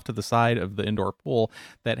room off to the side of the indoor pool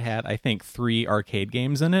that had, I think, 3 arcade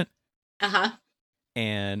games in it.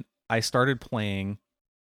 And I started playing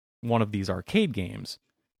one of these arcade games,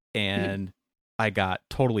 and I got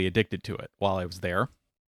totally addicted to it while I was there.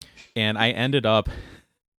 And I ended up,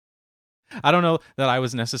 I don't know that I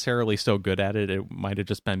was necessarily so good at it. It might have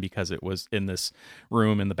just been because it was in this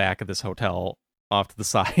room in the back of this hotel off to the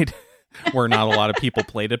side where not a lot of people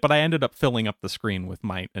played it, but I ended up filling up the screen with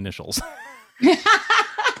my initials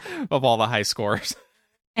of all the high scores.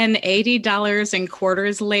 And $80 in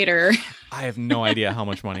quarters later. I have no idea how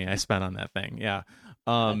much money I spent on that thing. Yeah.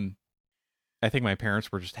 I think my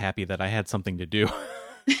parents were just happy that I had something to do.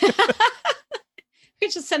 We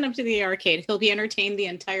just send him to the arcade. He'll be entertained the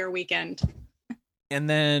entire weekend. And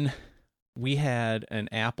then we had an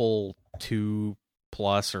Apple II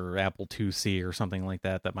Plus or Apple IIc or something like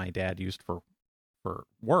that my dad used for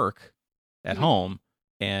work at home.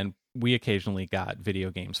 And we occasionally got video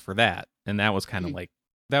games for that. And that was kind of like,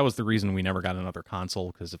 that was the reason we never got another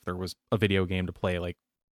console, because if there was a video game to play, like,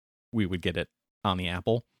 we would get it on the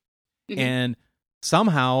Apple. And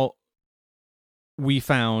somehow we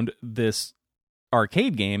found this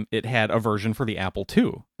arcade game. It had a version for the Apple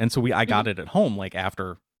II. And so I got it at home, like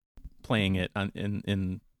after playing it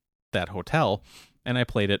in that hotel, and I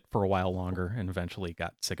played it for a while longer and eventually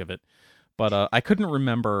got sick of it. But I couldn't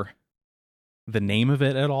remember the name of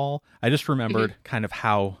it at all. I just remembered kind of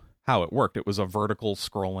how it worked. It was a vertical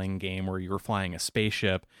scrolling game where you were flying a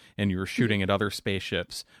spaceship and you were shooting at other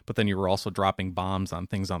spaceships, but then you were also dropping bombs on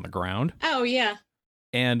things on the ground. Oh, yeah.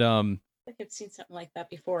 And I think I've seen something like that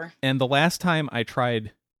before. And the last time I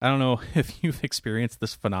tried, I don't know if you've experienced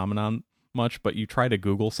this phenomenon much, but you try to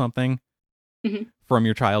Google something from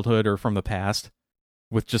your childhood or from the past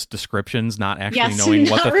with just descriptions, not actually knowing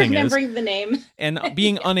what the thing is. Remembering the name. And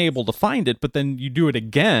being unable to find it, but then you do it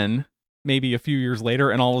again, maybe a few years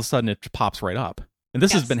later, and all of a sudden it pops right up. And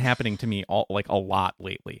this has been happening to me a lot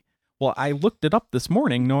lately. Well, I looked it up this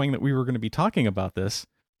morning knowing that we were going to be talking about this.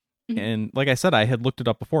 And like I said, I had looked it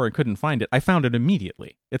up before and couldn't find it. I found it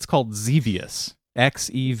immediately. It's called Xevious.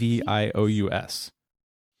 Xevious.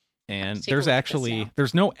 And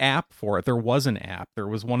there's no app for it. There was an app. There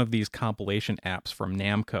was one of these compilation apps from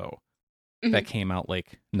Namco that came out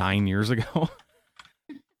like 9 years ago.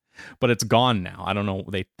 But it's gone now. I don't know.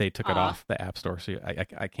 They took it off the App Store, so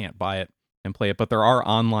I can't buy it and play it. But there are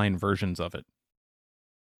online versions of it.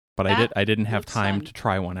 But I didn't have time to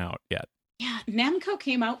try one out yet. Yeah, Namco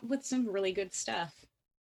came out with some really good stuff.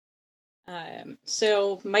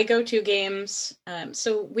 So my go-to games.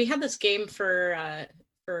 So we had this game for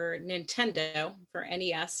Nintendo, for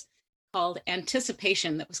NES, called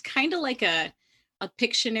Anticipation. That was kind of like a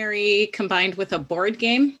Pictionary combined with a board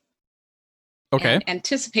game. Okay. And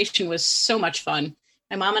Anticipation was so much fun.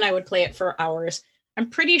 My mom and I would play it for hours. I'm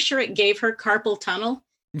pretty sure it gave her carpal tunnel.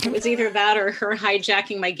 It was either that or her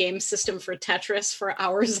hijacking my game system for Tetris for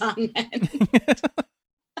hours on end.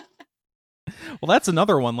 Well, that's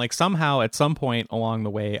another one. Like somehow at some point along the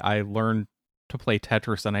way, I learned to play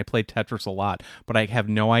Tetris, and I played Tetris a lot, but I have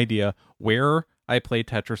no idea where I played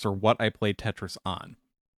Tetris or what I played Tetris on.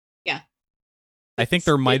 Yeah. I think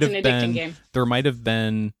there might have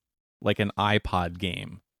been like an iPod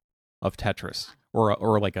game of Tetris,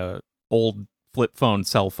 or like a old flip phone,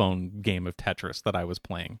 cell phone game of Tetris that I was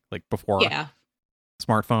playing, like before Yeah.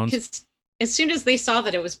 smartphones. Because as soon as they saw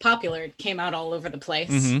that it was popular, it came out all over the place.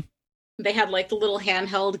 Mm-hmm. They had like the little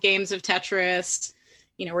handheld games of Tetris,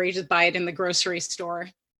 where you just buy it in the grocery store.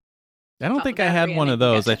 I don't think I had one of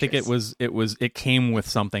those. I think it came with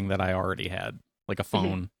something that I already had, like a phone.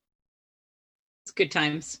 Mm-hmm. It's good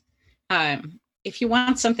times. If you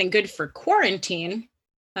want something good for quarantine,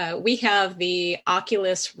 we have the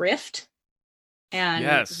Oculus Rift, and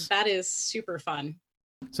that is super fun.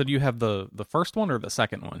 So do you have the first one or the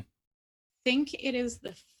second one? I think it is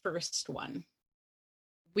the first one.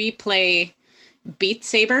 We play Beat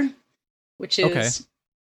Saber, which is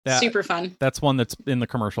super fun. That's one that's in the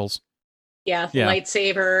commercials. Yeah,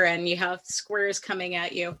 lightsaber, and you have squares coming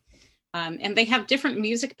at you. And they have different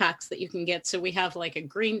music packs that you can get. So we have like a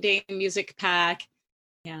Green Day music pack,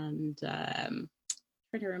 and trying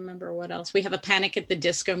to remember what else. We have a Panic at the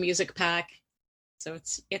Disco music pack. So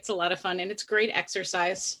it's a lot of fun, and it's great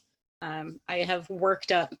exercise. I have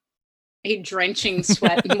worked up a drenching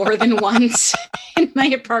sweat more than once in my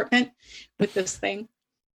apartment with this thing.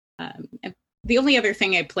 And the only other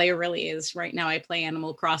thing I play really is right now I play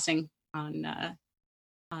Animal Crossing on the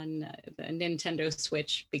Nintendo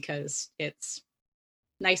Switch because it's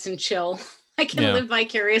nice and chill. I can live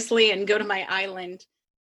vicariously and go to my island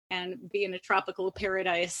and be in a tropical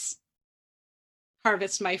paradise,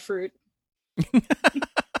 harvest my fruit.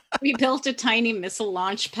 We built a tiny missile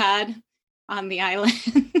launch pad on the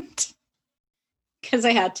island because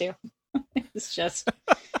I had to. It's just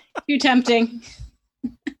too tempting.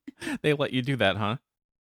 They let you do that, huh?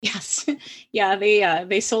 Yes. Yeah,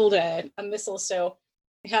 they sold a missile, so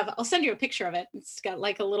I'll send you a picture of it. It's got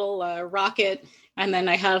like a little rocket, and then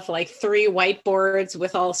I have like 3 whiteboards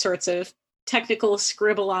with all sorts of technical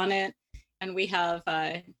scribble on it, and we have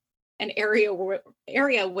an area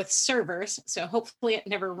with servers, so hopefully it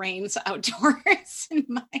never rains outdoors in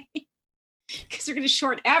mine, because we're going to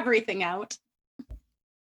short everything out.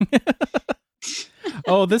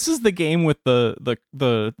 Oh, this is the game with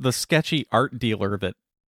the sketchy art dealer that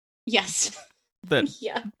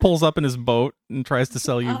pulls up in his boat and tries to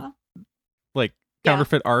sell you like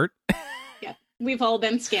counterfeit art. Yeah, we've all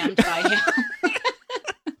been scammed by him.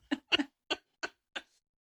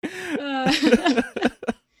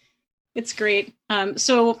 It's great.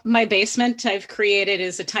 So my basement I've created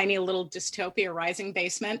is a tiny little Dystopia Rising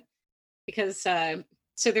basement because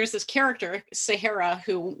so there's this character, Sahara,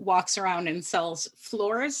 who walks around and sells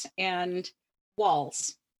floors and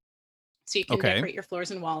walls. So you can decorate your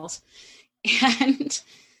floors and walls. And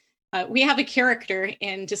we have a character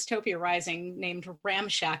in Dystopia Rising named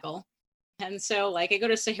Ramshackle. And so like I go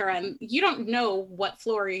to Sahara and you don't know what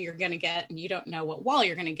floor you're going to get and you don't know what wall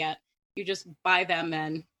you're going to get. You just buy them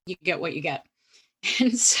and you get what you get.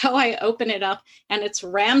 And so I open it up and it's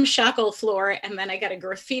Ramshackle floor, and then I got a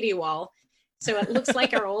graffiti wall. So it looks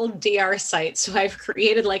like our old DR site. So I've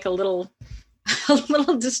created like a little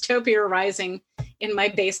Dystopia Rising in my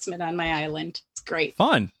basement on my island. It's great.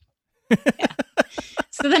 Fun. Yeah.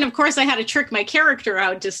 So then, of course, I had to trick my character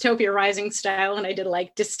out Dystopia Rising style, and I did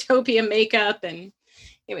like dystopia makeup, and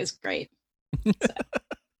it was great. So,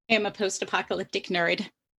 I am a post-apocalyptic nerd.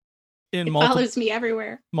 It follows me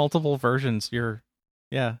everywhere. Multiple versions.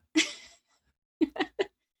 Yeah.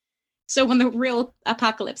 So when the real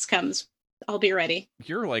apocalypse comes, I'll be ready.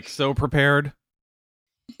 You're like so prepared.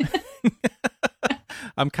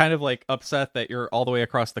 I'm kind of like upset that you're all the way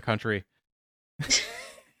across the country.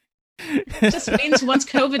 Just means once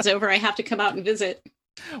COVID's over, I have to come out and visit.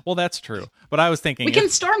 Well, that's true. But I was thinking we can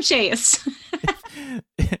storm chase.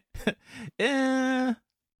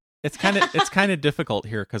 It's kind of difficult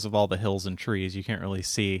here because of all the hills and trees. You can't really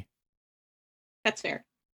see. That's fair.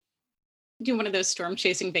 Do one of those storm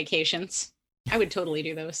chasing vacations. I would totally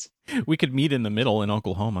do those. We could meet in the middle in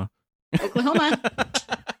Oklahoma.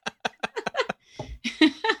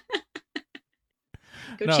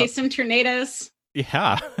 Go chase some tornadoes.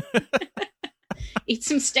 Yeah. Eat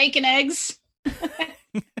some steak and eggs.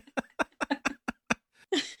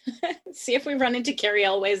 See if we run into Carrie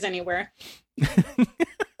Elways anywhere.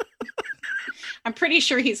 I'm pretty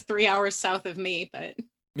sure he's 3 hours south of me, but...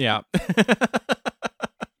 Yeah.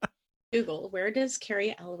 Google, where does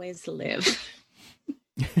Carrie Elways live?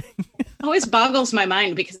 Always boggles my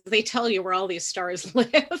mind because they tell you where all these stars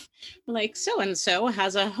live. Like, so-and-so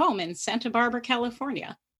has a home in Santa Barbara,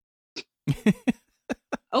 California.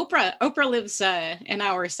 Oprah lives an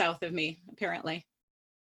hour south of me, apparently.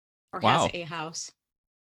 Or has a house.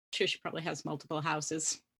 I'm sure she probably has multiple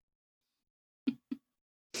houses.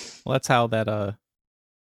 Well, that's how that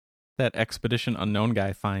Expedition Unknown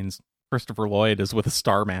guy finds Christopher Lloyd is with a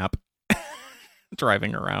star map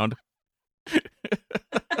driving around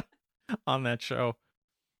on that show.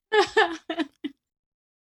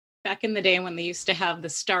 Back in the day when they used to have the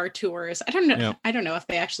star tours. I don't know. Yep. I don't know if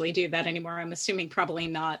they actually do that anymore. I'm assuming probably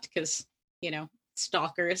not because,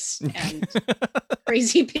 stalkers and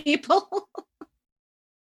crazy people.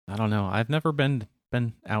 I don't know. I've never been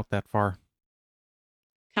out that far.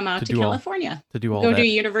 Come out to California. To do all go that. to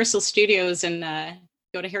Universal Studios and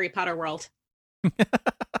go to Harry Potter World.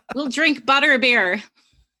 We'll drink butter beer.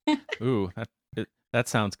 Ooh, that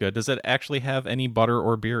sounds good. Does it actually have any butter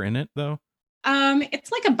or beer in it, though?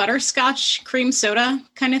 It's like a butterscotch cream soda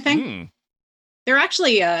kind of thing. Mm. There are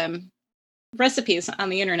actually recipes on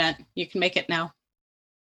the internet. You can make it now.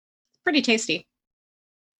 Pretty tasty.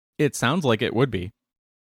 It sounds like it would be.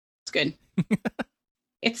 It's good.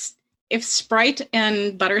 It's if Sprite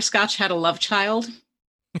and butterscotch had a love child.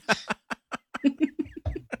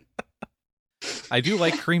 I do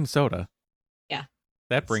like cream soda. Yeah.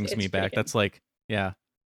 That brings me back. That's like, yeah.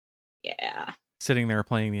 Yeah. Sitting there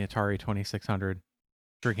playing the Atari 2600,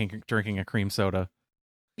 drinking a cream soda.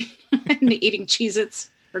 And eating Cheez-Its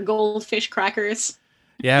or goldfish crackers.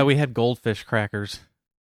 Yeah, we had goldfish crackers.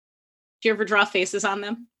 Do you ever draw faces on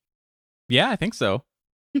them? Yeah, I think so.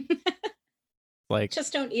 Like,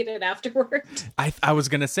 just don't eat it afterward. I was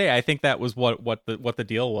gonna say, I think that was what the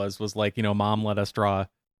deal was like, Mom let us draw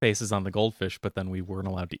faces on the goldfish, but then we weren't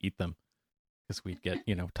allowed to eat them because we'd get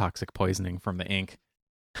toxic poisoning from the ink.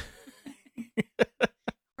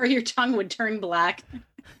 Or your tongue would turn black.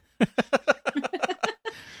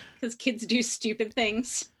 Because kids do stupid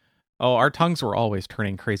things. Oh, our tongues were always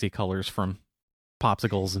turning crazy colors from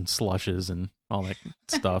popsicles and slushes and all that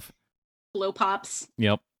stuff. Blow pops.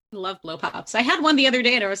 Yep. I love blow pops. I had one the other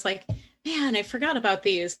day and I was like, man, I forgot about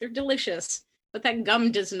these. They're delicious. But that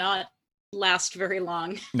gum does not last very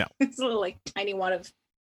long. No. It's a little tiny one of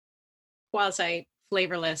quasi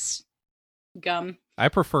flavorless gum. I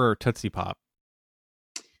prefer Tootsie Pop.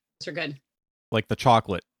 Those are good. Like the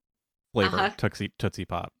chocolate flavor Tootsie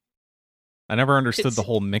Pop. I never understood the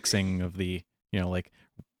whole mixing of the,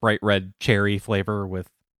 bright red cherry flavor with,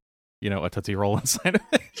 a Tootsie Roll inside of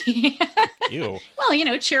it. Yeah. Ew.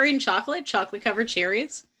 Well, cherry and chocolate covered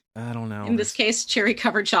cherries. I don't know. In this case, cherry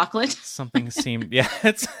covered chocolate. Something seemed,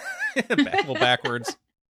 it's backwards.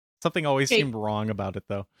 Something always seemed wrong about it,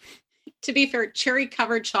 though. To be fair, cherry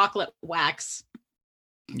covered chocolate wax.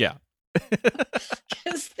 Yeah.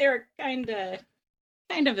 Because they're kind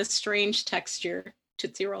of a strange texture,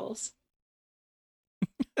 Tootsie Rolls.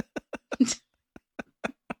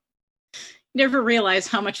 Never realized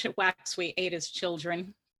how much wax we ate as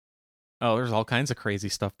children. Oh, there's all kinds of crazy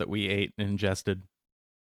stuff that we ate and ingested.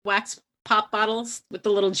 Wax pop bottles with the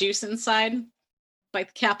little juice inside. Bite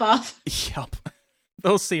the cap off. Yep.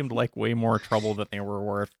 Those seemed like way more trouble than they were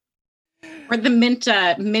worth. Or the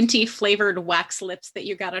minty flavored wax lips that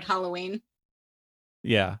you got at Halloween.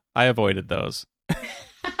 Yeah, I avoided those.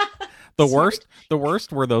 The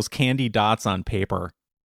worst were those candy dots on paper.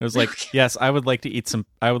 It was like, yes, I would like to eat some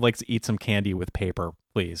candy with paper,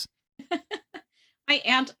 please. My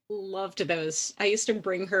aunt loved those. I used to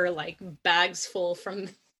bring her bags full from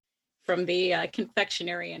the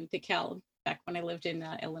confectionery in DeKalb back when I lived in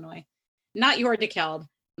Illinois. Not your DeKalb,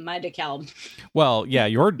 my DeKalb. Well, yeah,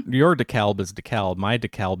 your DeKalb is DeKalb. My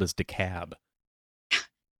DeKalb is DeKalb.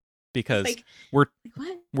 Because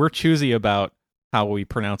we're choosy about how we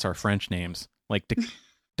pronounce our French names. Like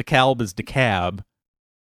DeKalb is DeKalb,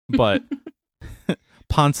 but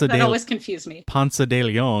That always confused me. Ponce de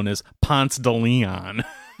Leon is Ponce de Leon.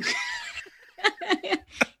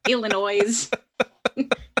 Illinois.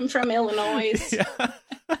 I'm from Illinois. Yeah.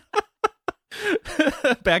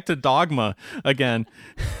 Back to Dogma again.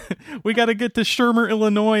 We got to get to Shermer,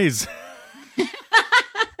 Illinois.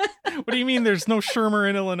 What do you mean there's no Shermer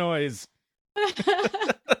in Illinois?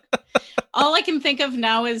 All I can think of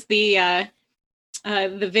now is the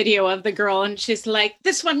video of the girl, and she's like,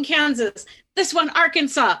 this one Kansas, this one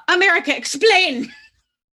Arkansas, America, explain.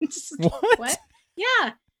 What?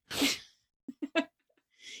 Yeah.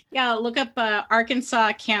 Yeah, look up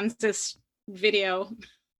Arkansas, Kansas video.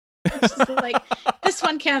 It's just like, this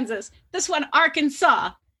one Kansas, this one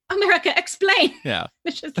Arkansas, America, explain. Yeah.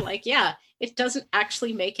 It's just like, yeah, it doesn't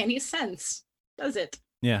actually make any sense, does it?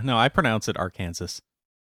 Yeah, no, I pronounce it Arkansas.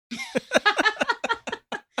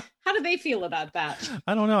 How do they feel about that?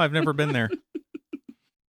 I don't know. I've never been there.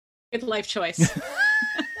 Good life choice.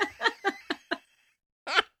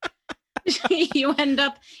 You end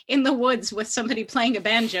up in the woods with somebody playing a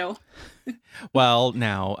banjo. Well,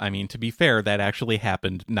 now, I mean, to be fair, that actually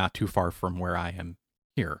happened not too far from where I am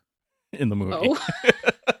here in the movie. Oh.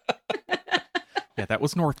 That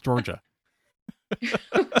was North Georgia.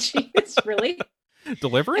 Jeez, really?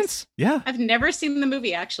 Deliverance? Yeah. I've never seen the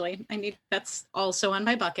movie, actually. That's also on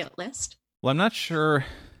my bucket list. Well, I'm not sure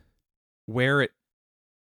where it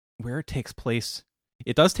takes place.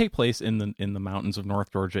 It does take place in the mountains of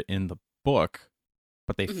North Georgia in the book,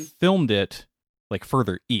 but they filmed it like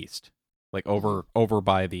further east, like over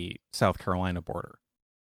by the South Carolina border.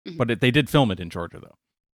 But they did film it in Georgia, though.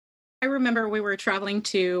 I remember we were traveling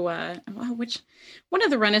to one of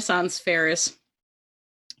the Renaissance fairs,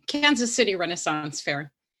 Kansas City Renaissance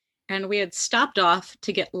Fair, and we had stopped off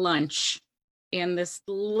to get lunch in this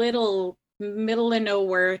little middle of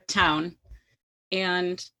nowhere town,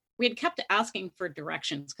 and we had kept asking for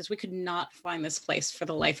directions because we could not find this place for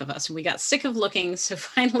the life of us, and we got sick of looking, so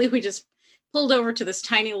finally we just pulled over to this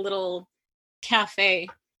tiny little cafe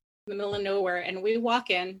in the middle of nowhere, and we walk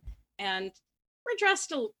in, and we're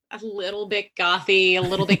dressed a little bit gothy, a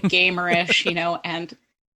little bit gamerish, and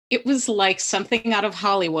it was like something out of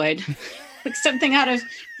Hollywood, like something out of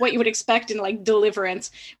what you would expect in like Deliverance,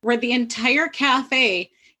 where the entire cafe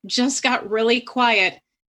just got really quiet,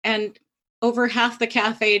 and over half the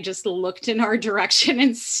cafe just looked in our direction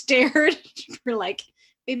and stared. We're like,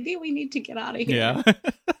 maybe we need to get out of here. Yeah.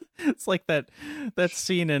 It's like that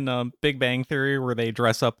scene in Big Bang Theory where they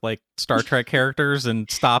dress up like Star Trek characters and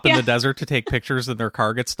stop in the desert to take pictures, and their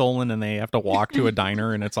car gets stolen and they have to walk to a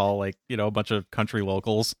diner, and it's all like, a bunch of country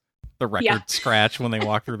locals. The record scratch when they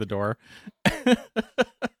walk through the door. That's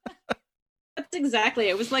exactly.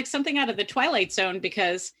 It was like something out of the Twilight Zone,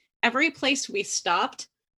 because every place we stopped,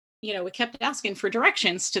 we kept asking for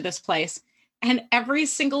directions to this place, and every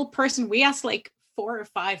single person, we asked like 4 or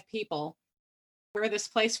 5 people where this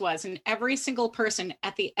place was, and every single person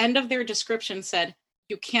at the end of their description said,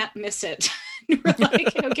 "You can't miss it." We're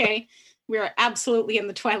like, okay, we are absolutely in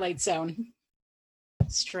the Twilight Zone.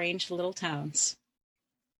 Strange little towns.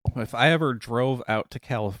 If I ever drove out to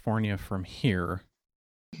California from here,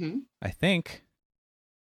 I think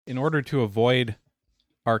in order to avoid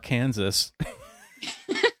Arkansas,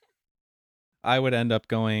 I would end up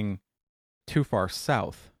going too far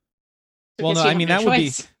south. Well, no, I mean that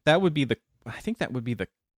would be the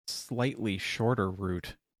slightly shorter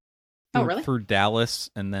route. Oh, really? Through Dallas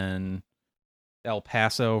and then El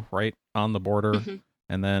Paso, right on the border,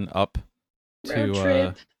 and then up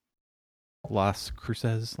to Las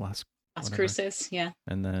Cruces, yeah.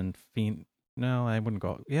 And then No, I wouldn't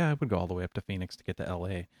go. Yeah, I would go all the way up to Phoenix to get to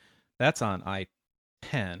LA. That's on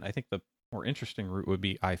I-10. I think the more interesting route would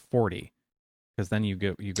be I-40, because then you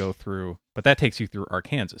go through, but that takes you through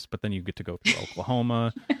Arkansas, but then you get to go through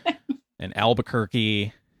Oklahoma and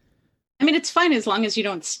Albuquerque. I mean, it's fine as long as you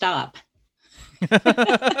don't stop.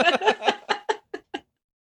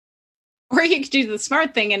 Or you could do the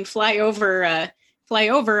smart thing and fly over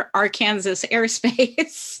Arkansas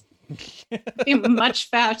airspace. Be a much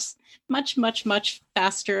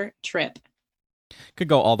faster trip. Could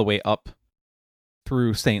go all the way up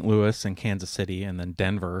through St. Louis and Kansas City and then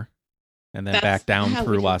Denver, and then back down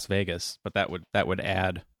through Las Vegas. But that would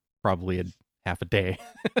add probably half a day.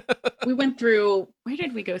 We went through, where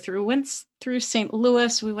did we go through? We went through St.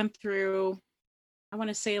 Louis. We went through, I want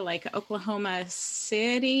to say like Oklahoma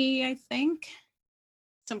City, I think.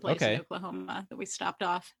 Someplace in Oklahoma that we stopped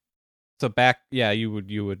off. So back, you would,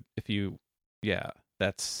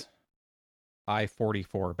 that's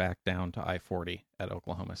I-44 back down to I-40 at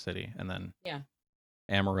Oklahoma City, and then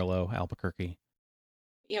Amarillo, Albuquerque.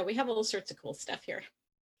 Yeah, we have all sorts of cool stuff here.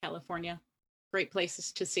 California. Great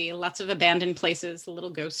places to see. Lots of abandoned places,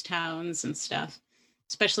 little ghost towns and stuff.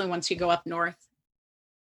 Especially once you go up north.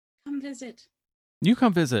 Come visit. You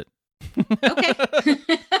come visit. Okay.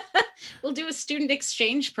 We'll do a student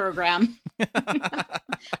exchange program.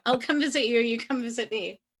 I'll come visit you. You come visit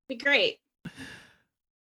me. Be great.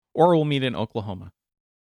 Or we'll meet in Oklahoma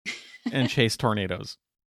and chase tornadoes.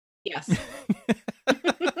 Yes.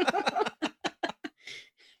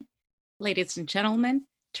 Ladies and gentlemen,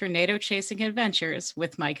 tornado chasing adventures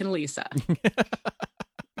with Mike and Lisa.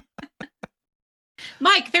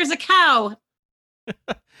 Mike, there's a cow.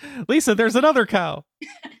 Lisa, there's another cow.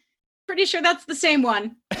 Pretty sure that's the same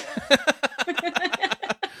one.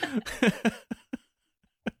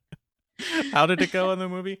 How did it go in the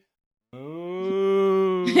movie?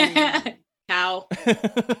 Ooh. Cow.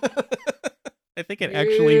 I think it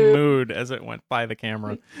actually mooed as it went by the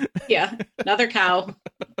camera. Yeah, another cow.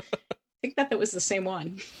 I think that was the same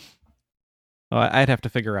one. Oh, I'd have to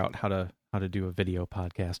figure out how to do a video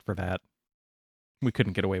podcast for that. We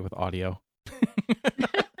couldn't get away with audio.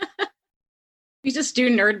 You just do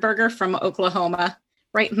Nerdburger from Oklahoma,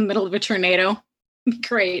 right in the middle of a tornado.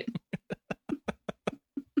 Great.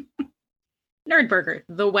 Nerdburger,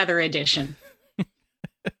 the weather edition.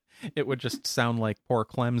 It would just sound like poor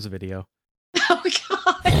Clem's video. Oh,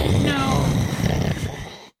 God, no.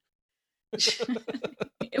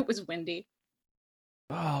 It was windy.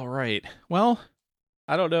 All right. Well,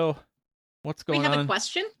 I don't know what's going on. We have a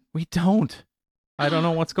question? We don't. I don't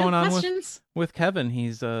know what's going No on questions? with Kevin. He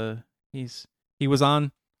was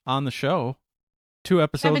on the show 2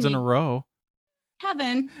 episodes Kevin, in a row,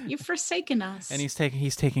 Kevin, you've forsaken us. and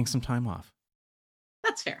he's taking some time off.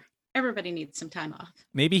 That's fair. Everybody needs some time off.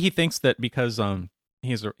 Maybe he thinks that because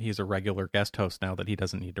he's a regular guest host now that he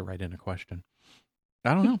doesn't need to write in a question.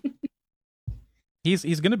 I don't know.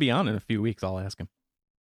 He's going to be on in a few weeks. I'll ask him.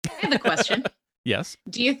 I have a question. Yes.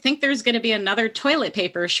 Do you think there's going to be another toilet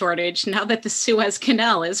paper shortage now that the Suez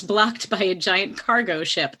Canal is blocked by a giant cargo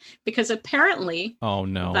ship? Because apparently, Oh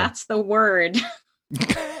no. that's the word.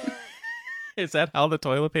 Is that how the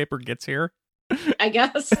toilet paper gets here? I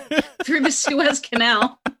guess, through the Suez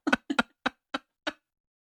Canal.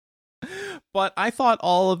 But I thought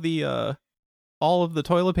all of the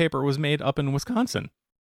toilet paper was made up in Wisconsin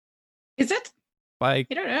Is it? by,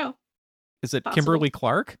 I don't know. is it Possible. Kimberly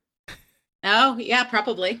Clark? Oh, yeah,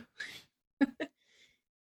 probably.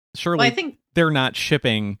 Surely Well, I think they're not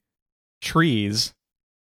shipping trees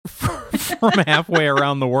from halfway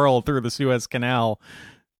around the world through the Suez Canal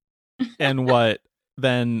and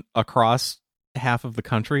then across half of the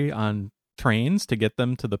country on trains to get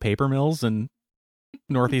them to the paper mills in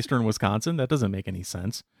northeastern Wisconsin. That doesn't make any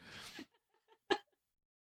sense.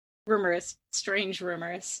 rumors, strange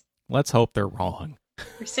rumors. Let's hope they're wrong.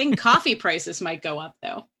 We're saying coffee prices might go up,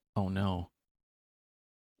 though. Oh no.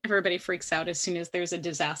 Everybody freaks out as soon as there's a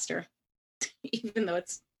disaster, even though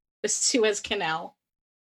it's the Suez Canal.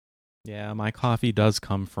 Yeah, my coffee does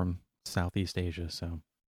come from Southeast Asia, so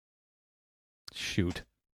shoot.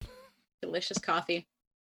 Delicious coffee.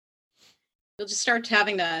 You'll just start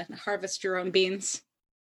having to harvest your own beans.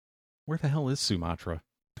 Where the hell is Sumatra?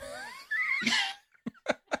 I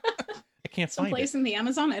can't find it. Someplace in the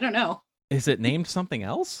Amazon? I don't know. Is it named something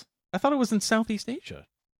else? I thought it was in Southeast Asia.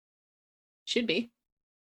 Should be.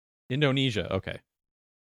 Indonesia, okay.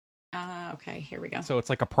 Okay, here we go. So it's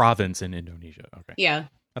like a province in Indonesia. Okay. Yeah,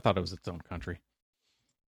 I thought it was its own country.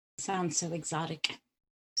 sounds so exotic.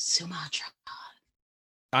 Sumatra.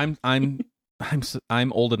 I'm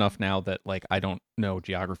old enough now that like I don't know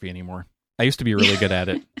geography anymore. I used to be really good at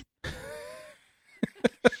it.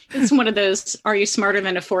 It's one of those, are you smarter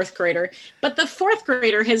than a fourth grader? But the fourth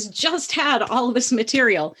grader has just had all of this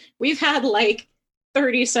material. We've had like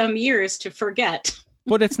 30 some years to forget.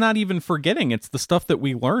 But it's not even forgetting. It's the stuff that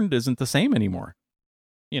we learned isn't the same anymore.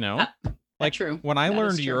 You know? Like true. When I That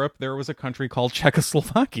learned is true. Europe, there was a country called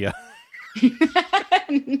Czechoslovakia.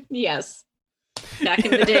 Yes. Back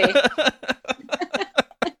in the day.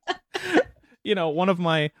 You know, one of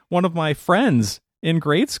my friends in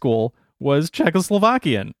grade school was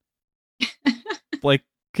Czechoslovakian. Like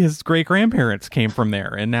his great grandparents came from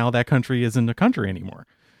there, and now that country isn't a country anymore.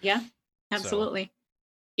 Yeah, absolutely.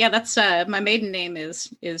 Yeah, that's my maiden name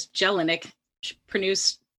is Jelinek,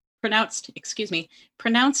 pronounced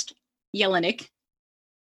Jelinek.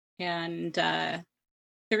 And there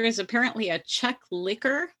is apparently a Czech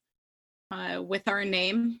liquor with our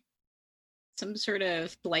name, some sort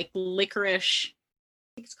of like licorice. I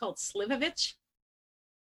think it's called Slivovich.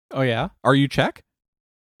 Oh yeah, are you Czech?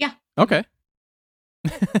 Yeah. Okay.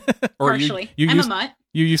 Or Partially. you I'm used, a mutt.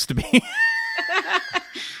 You used to be.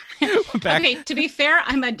 Back. Okay, to be fair,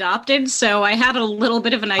 I'm adopted, so I had a little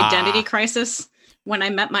bit of an identity crisis when I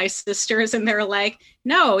met my sisters, and they're like,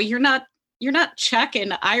 "No, you're not Czech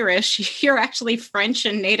and Irish. You're actually French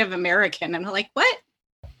and Native American." And I'm like, "What?"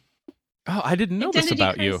 Oh, I didn't know this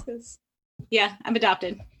about you. Yeah, I'm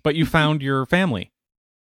adopted. But you found your family.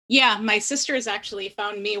 Yeah, my sisters actually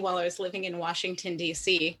found me while I was living in Washington,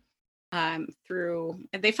 D.C.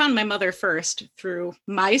 They found my mother first through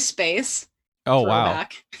MySpace. Oh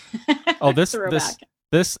Throwback. Wow. Oh, Throwback.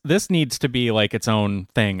 this needs to be like its own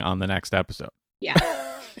thing on the next episode. Yeah.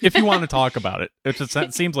 If you want to talk about it.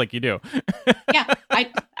 It seems like you do. Yeah,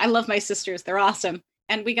 I love my sisters. They're awesome.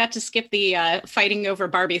 And we got to skip the fighting over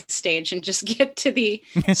Barbie stage and just get to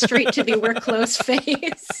straight to the we're close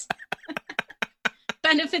phase.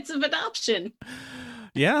 Benefits of adoption.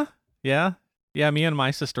 Yeah. Me and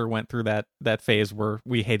my sister went through that phase where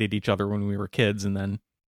we hated each other when we were kids, and then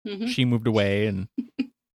she moved away, and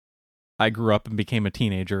I grew up and became a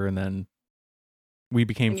teenager, and then we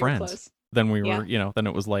became friends. Then we were, then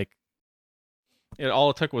it was like, all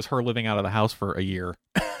it took was her living out of the house for a year.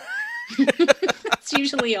 That's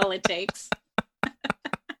usually all it takes.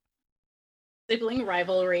 Sibling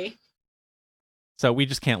rivalry. So we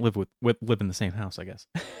just can't live live in the same house, I guess.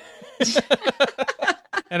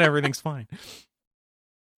 And everything's fine.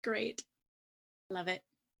 Great. Love it.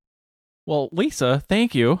 Well, Lisa,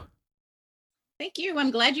 thank you. Thank you.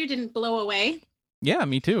 I'm glad you didn't blow away. Yeah,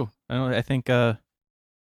 me too. I think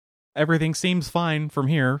everything seems fine from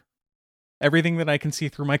here. Everything that I can see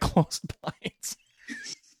through my closed blinds.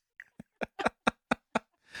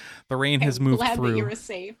 The rain has moved glad through. That you were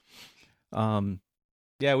safe.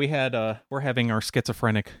 Yeah, we're having our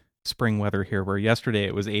schizophrenic spring weather here, where yesterday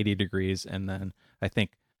it was 80 degrees, and then I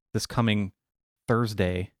think this coming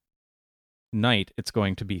Thursday night it's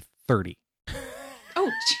going to be 30.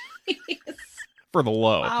 Oh, jeez. For the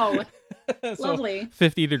low. Wow. So, lovely.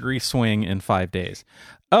 50-degree swing in 5 days.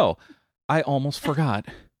 Oh, I almost forgot.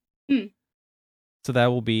 So that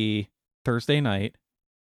will be Thursday night.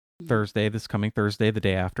 This coming Thursday, the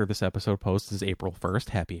day after this episode posts, is April 1st.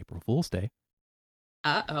 Happy April Fool's Day.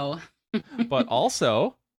 Uh-oh. But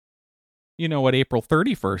also, you know what April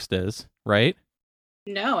 31st is, right?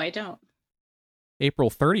 No, I don't. April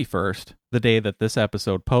 31st, the day that this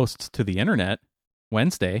episode posts to the internet,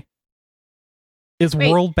 Wednesday, is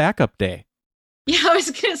World Backup Day. Yeah, I was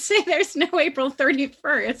going to say there's no April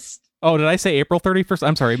 31st. Oh, did I say April 31st?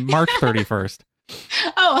 I'm sorry, March 31st.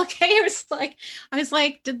 Oh, okay. I was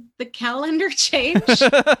like, did the calendar change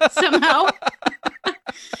somehow?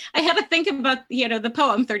 I had to think about, the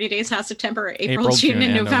poem 30 Days Past September, April, June,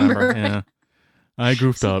 and November. Yeah. I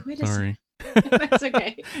goofed up. Sorry. That's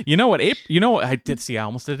okay. You know what I did see, I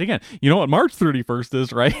almost did it again. You know what March 31st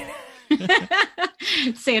is, right?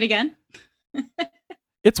 Say it again.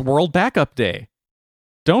 It's World Backup Day.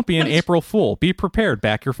 Don't be an April Fool. Be prepared.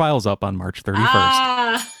 Back your files up on March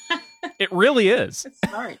 31st. It really is.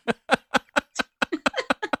 Smart.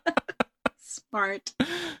 Smart.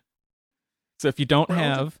 So if you don't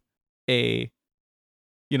have a,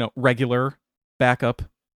 regular backup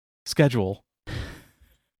schedule,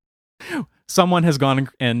 someone has gone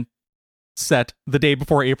and set the day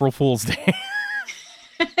before April Fool's Day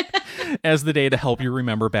as the day to help you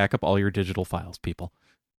remember back up all your digital files, people.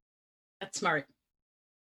 That's smart.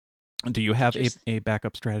 Do you have a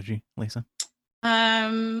backup strategy, Lisa?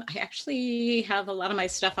 I actually have a lot of my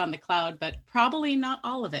stuff on the cloud, but probably not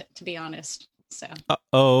all of it, to be honest. So.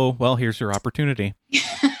 Well, here's your opportunity.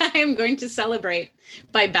 I'm going to celebrate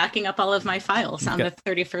by backing up all of my files on the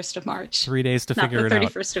 31st of March. 3 days to figure it out.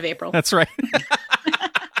 out. The 31st of April. That's right.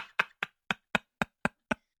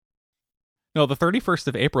 No, the 31st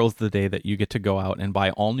of April is the day that you get to go out and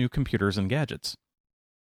buy all new computers and gadgets.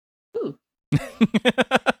 Ooh.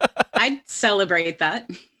 I'd celebrate that.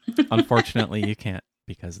 Unfortunately, you can't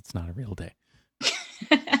because it's not a real day.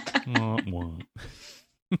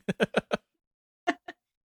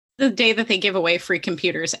 The day that they give away free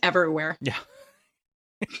computers everywhere. Yeah.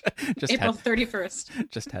 April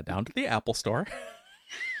 31st. Just head down to the Apple store.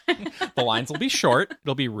 The lines will be short.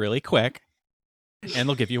 It'll be really quick. And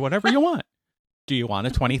they'll give you whatever you want. Do you want a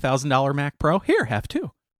 $20,000 Mac Pro? Here, have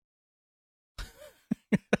two.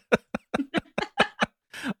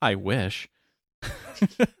 I wish.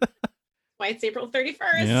 Why it's April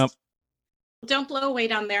 31st. Yep. Don't blow away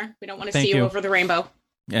down there. We don't want to see you over the rainbow.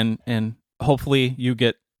 And hopefully you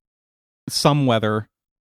get some weather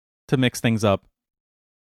to mix things up,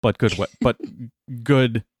 but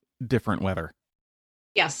good different weather.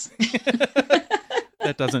 Yes.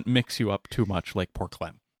 That doesn't mix you up too much like poor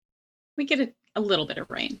Clem. We get a little bit of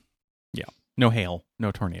rain. Yeah. No hail,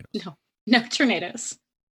 no tornadoes. No tornadoes.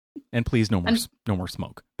 And please no more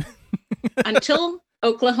smoke. Until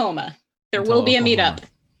Oklahoma. There will be a meetup.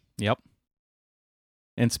 Yep.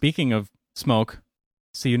 And speaking of smoke,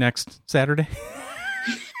 see you next Saturday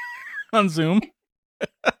on Zoom.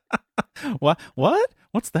 What?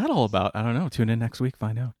 What's that all about? I don't know. Tune in next week,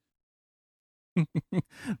 find out.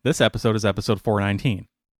 This episode is episode 419.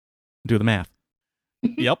 Do the math.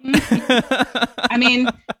 Yep. I mean,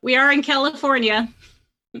 we are in California.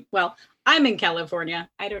 Well, I'm in California.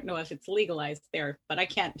 I don't know if it's legalized there, but I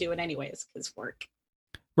can't do it anyways because work.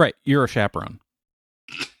 Right. You're a chaperone.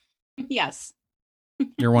 Yes.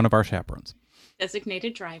 You're one of our chaperones.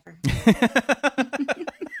 Designated driver.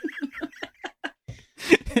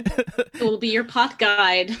 It will be your pot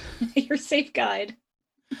guide, your safe guide.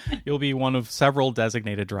 You'll be one of several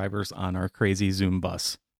designated drivers on our crazy Zoom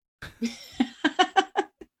bus.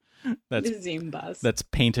 The Zoom bus. That's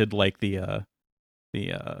painted like the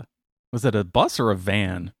was it a bus or a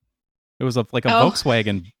van? It was like a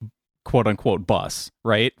Volkswagen quote unquote bus,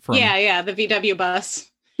 right? Yeah, the VW bus.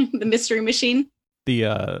 The Mystery Machine.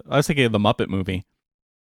 I was thinking of the Muppet movie.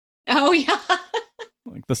 Oh yeah.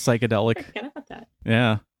 Like the psychedelic. I forgot about that.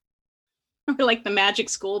 Yeah. Or like the Magic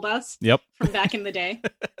School Bus. Yep. From back in the day.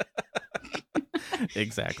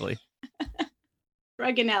 Exactly.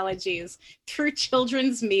 Drug analogies through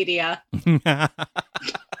children's media.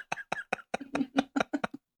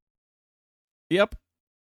 Yep.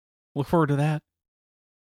 Look forward to that.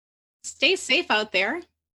 Stay safe out there.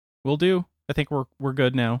 Will do. I think we're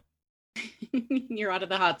good now. You're out of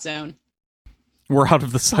the hot zone. We're out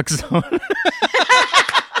of the suck zone.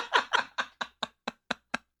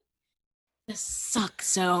 The suck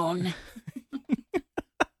zone.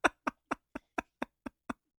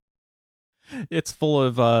 It's full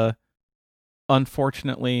of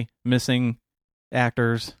unfortunately missing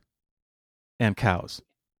actors and cows.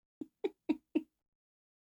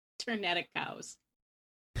 Ternetic cows.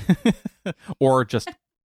 Or just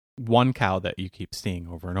one cow that you keep seeing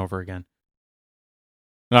over and over again.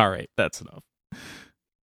 All right, that's enough.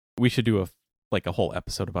 We should do a whole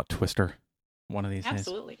episode about Twister one of these days.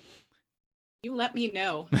 Absolutely. You let me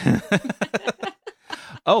know.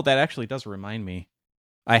 Oh, that actually does remind me.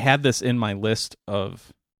 I had this in my list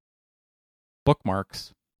of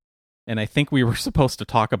bookmarks, and I think we were supposed to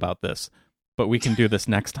talk about this, but we can do this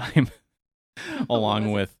next time,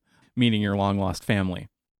 along with meeting your long lost family.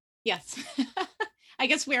 Yes. I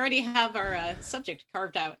guess we already have our subject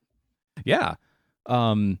carved out. Yeah.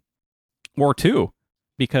 Or two,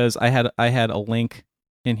 because I had a link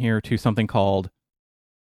in here to something called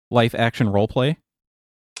Life Action Roleplay.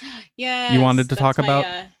 Yeah. You wanted to talk about?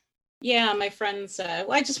 Yeah, my friends.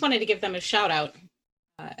 Well, I just wanted to give them a shout out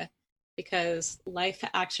because Life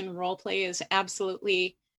Action Roleplay is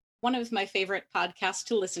absolutely one of my favorite podcasts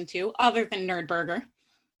to listen to, other than Nerdburger.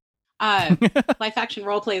 Life Action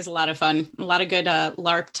Roleplay is a lot of fun. A lot of good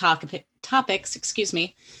LARP topics,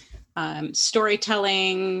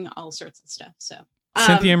 storytelling, all sorts of stuff. So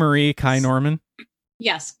Cynthia Marie, Kai Norman.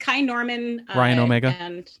 Yes, Kai Norman. Ryan Omega.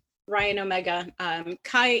 And Ryan Omega.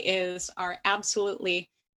 Kai is our absolutely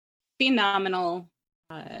phenomenal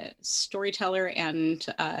storyteller and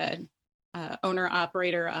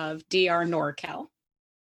owner-operator of DR NorCal.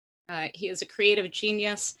 He is a creative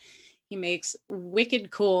genius. He makes wicked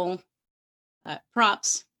cool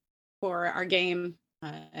props for our game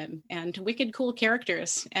and wicked cool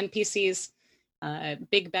characters, NPCs,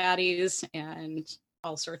 big baddies, and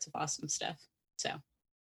all sorts of awesome stuff. So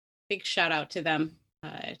big shout out to them.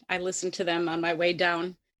 I listen to them on my way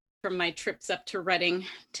down from my trips up to Reading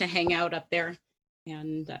to hang out up there.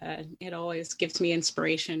 And it always gives me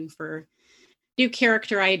inspiration for new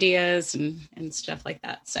character ideas and stuff like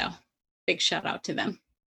that. So big shout out to them.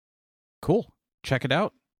 Cool. Check it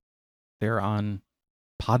out. They're on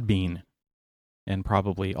Podbean and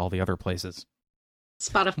probably all the other places.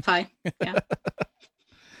 Spotify. Yeah.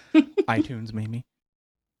 iTunes, maybe.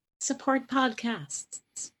 Support podcasts.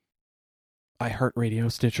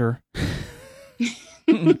 iHeartRadio, Stitcher.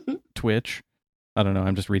 Twitch. I don't know.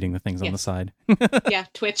 I'm just reading the things on the side. Yeah,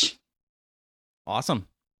 Twitch. Awesome.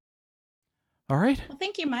 All right. Well,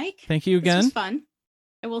 thank you, Mike. Thank you again. This was fun.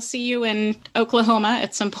 I will see you in Oklahoma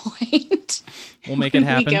at some point. We'll make it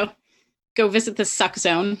happen. We go visit the suck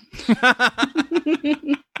zone.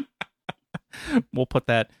 We'll put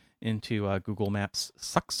that into Google Maps.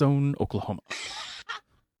 Suck Zone, Oklahoma.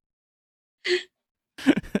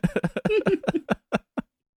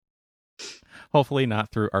 Hopefully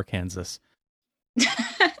not through Arkansas.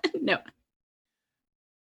 No.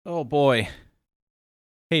 Oh, boy.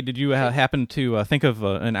 Hey, did you happen to think of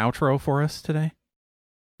an outro for us today?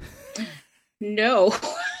 No.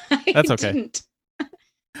 That's okay. Didn't.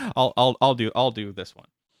 I'll do this one.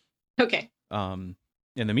 Okay.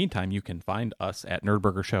 In the meantime, you can find us at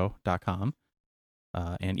nerdburgershow.com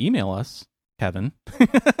and email us, Kevin,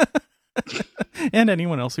 and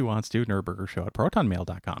anyone else who wants to,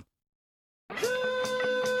 nerdburgershow@protonmail.com.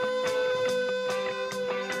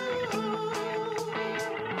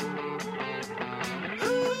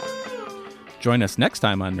 Join us next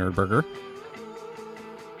time on Nerdburger,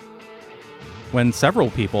 when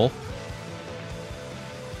several people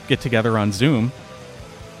get together on Zoom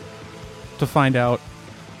to find out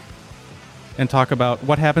and talk about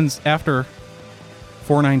what happens after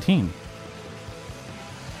 419.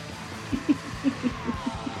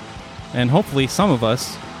 And hopefully some of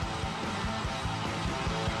us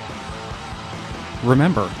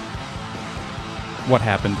remember what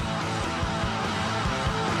happened.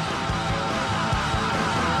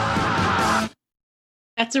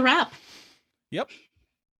 That's a wrap. Yep.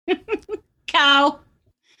 Cow.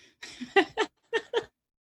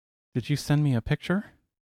 Did you send me a picture?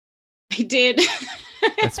 I did.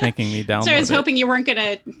 That's making me download So I was it. hoping you weren't going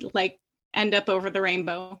to end up over the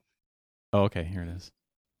rainbow. Oh, okay, here it is.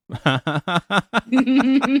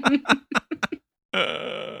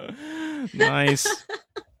 Nice.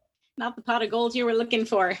 Not the pot of gold you were looking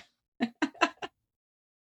for.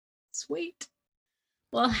 Sweet.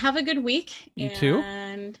 Well, have a good week. You too.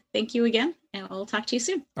 And thank you again. And I'll talk to you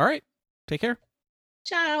soon. All right. Take care.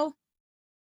 Ciao.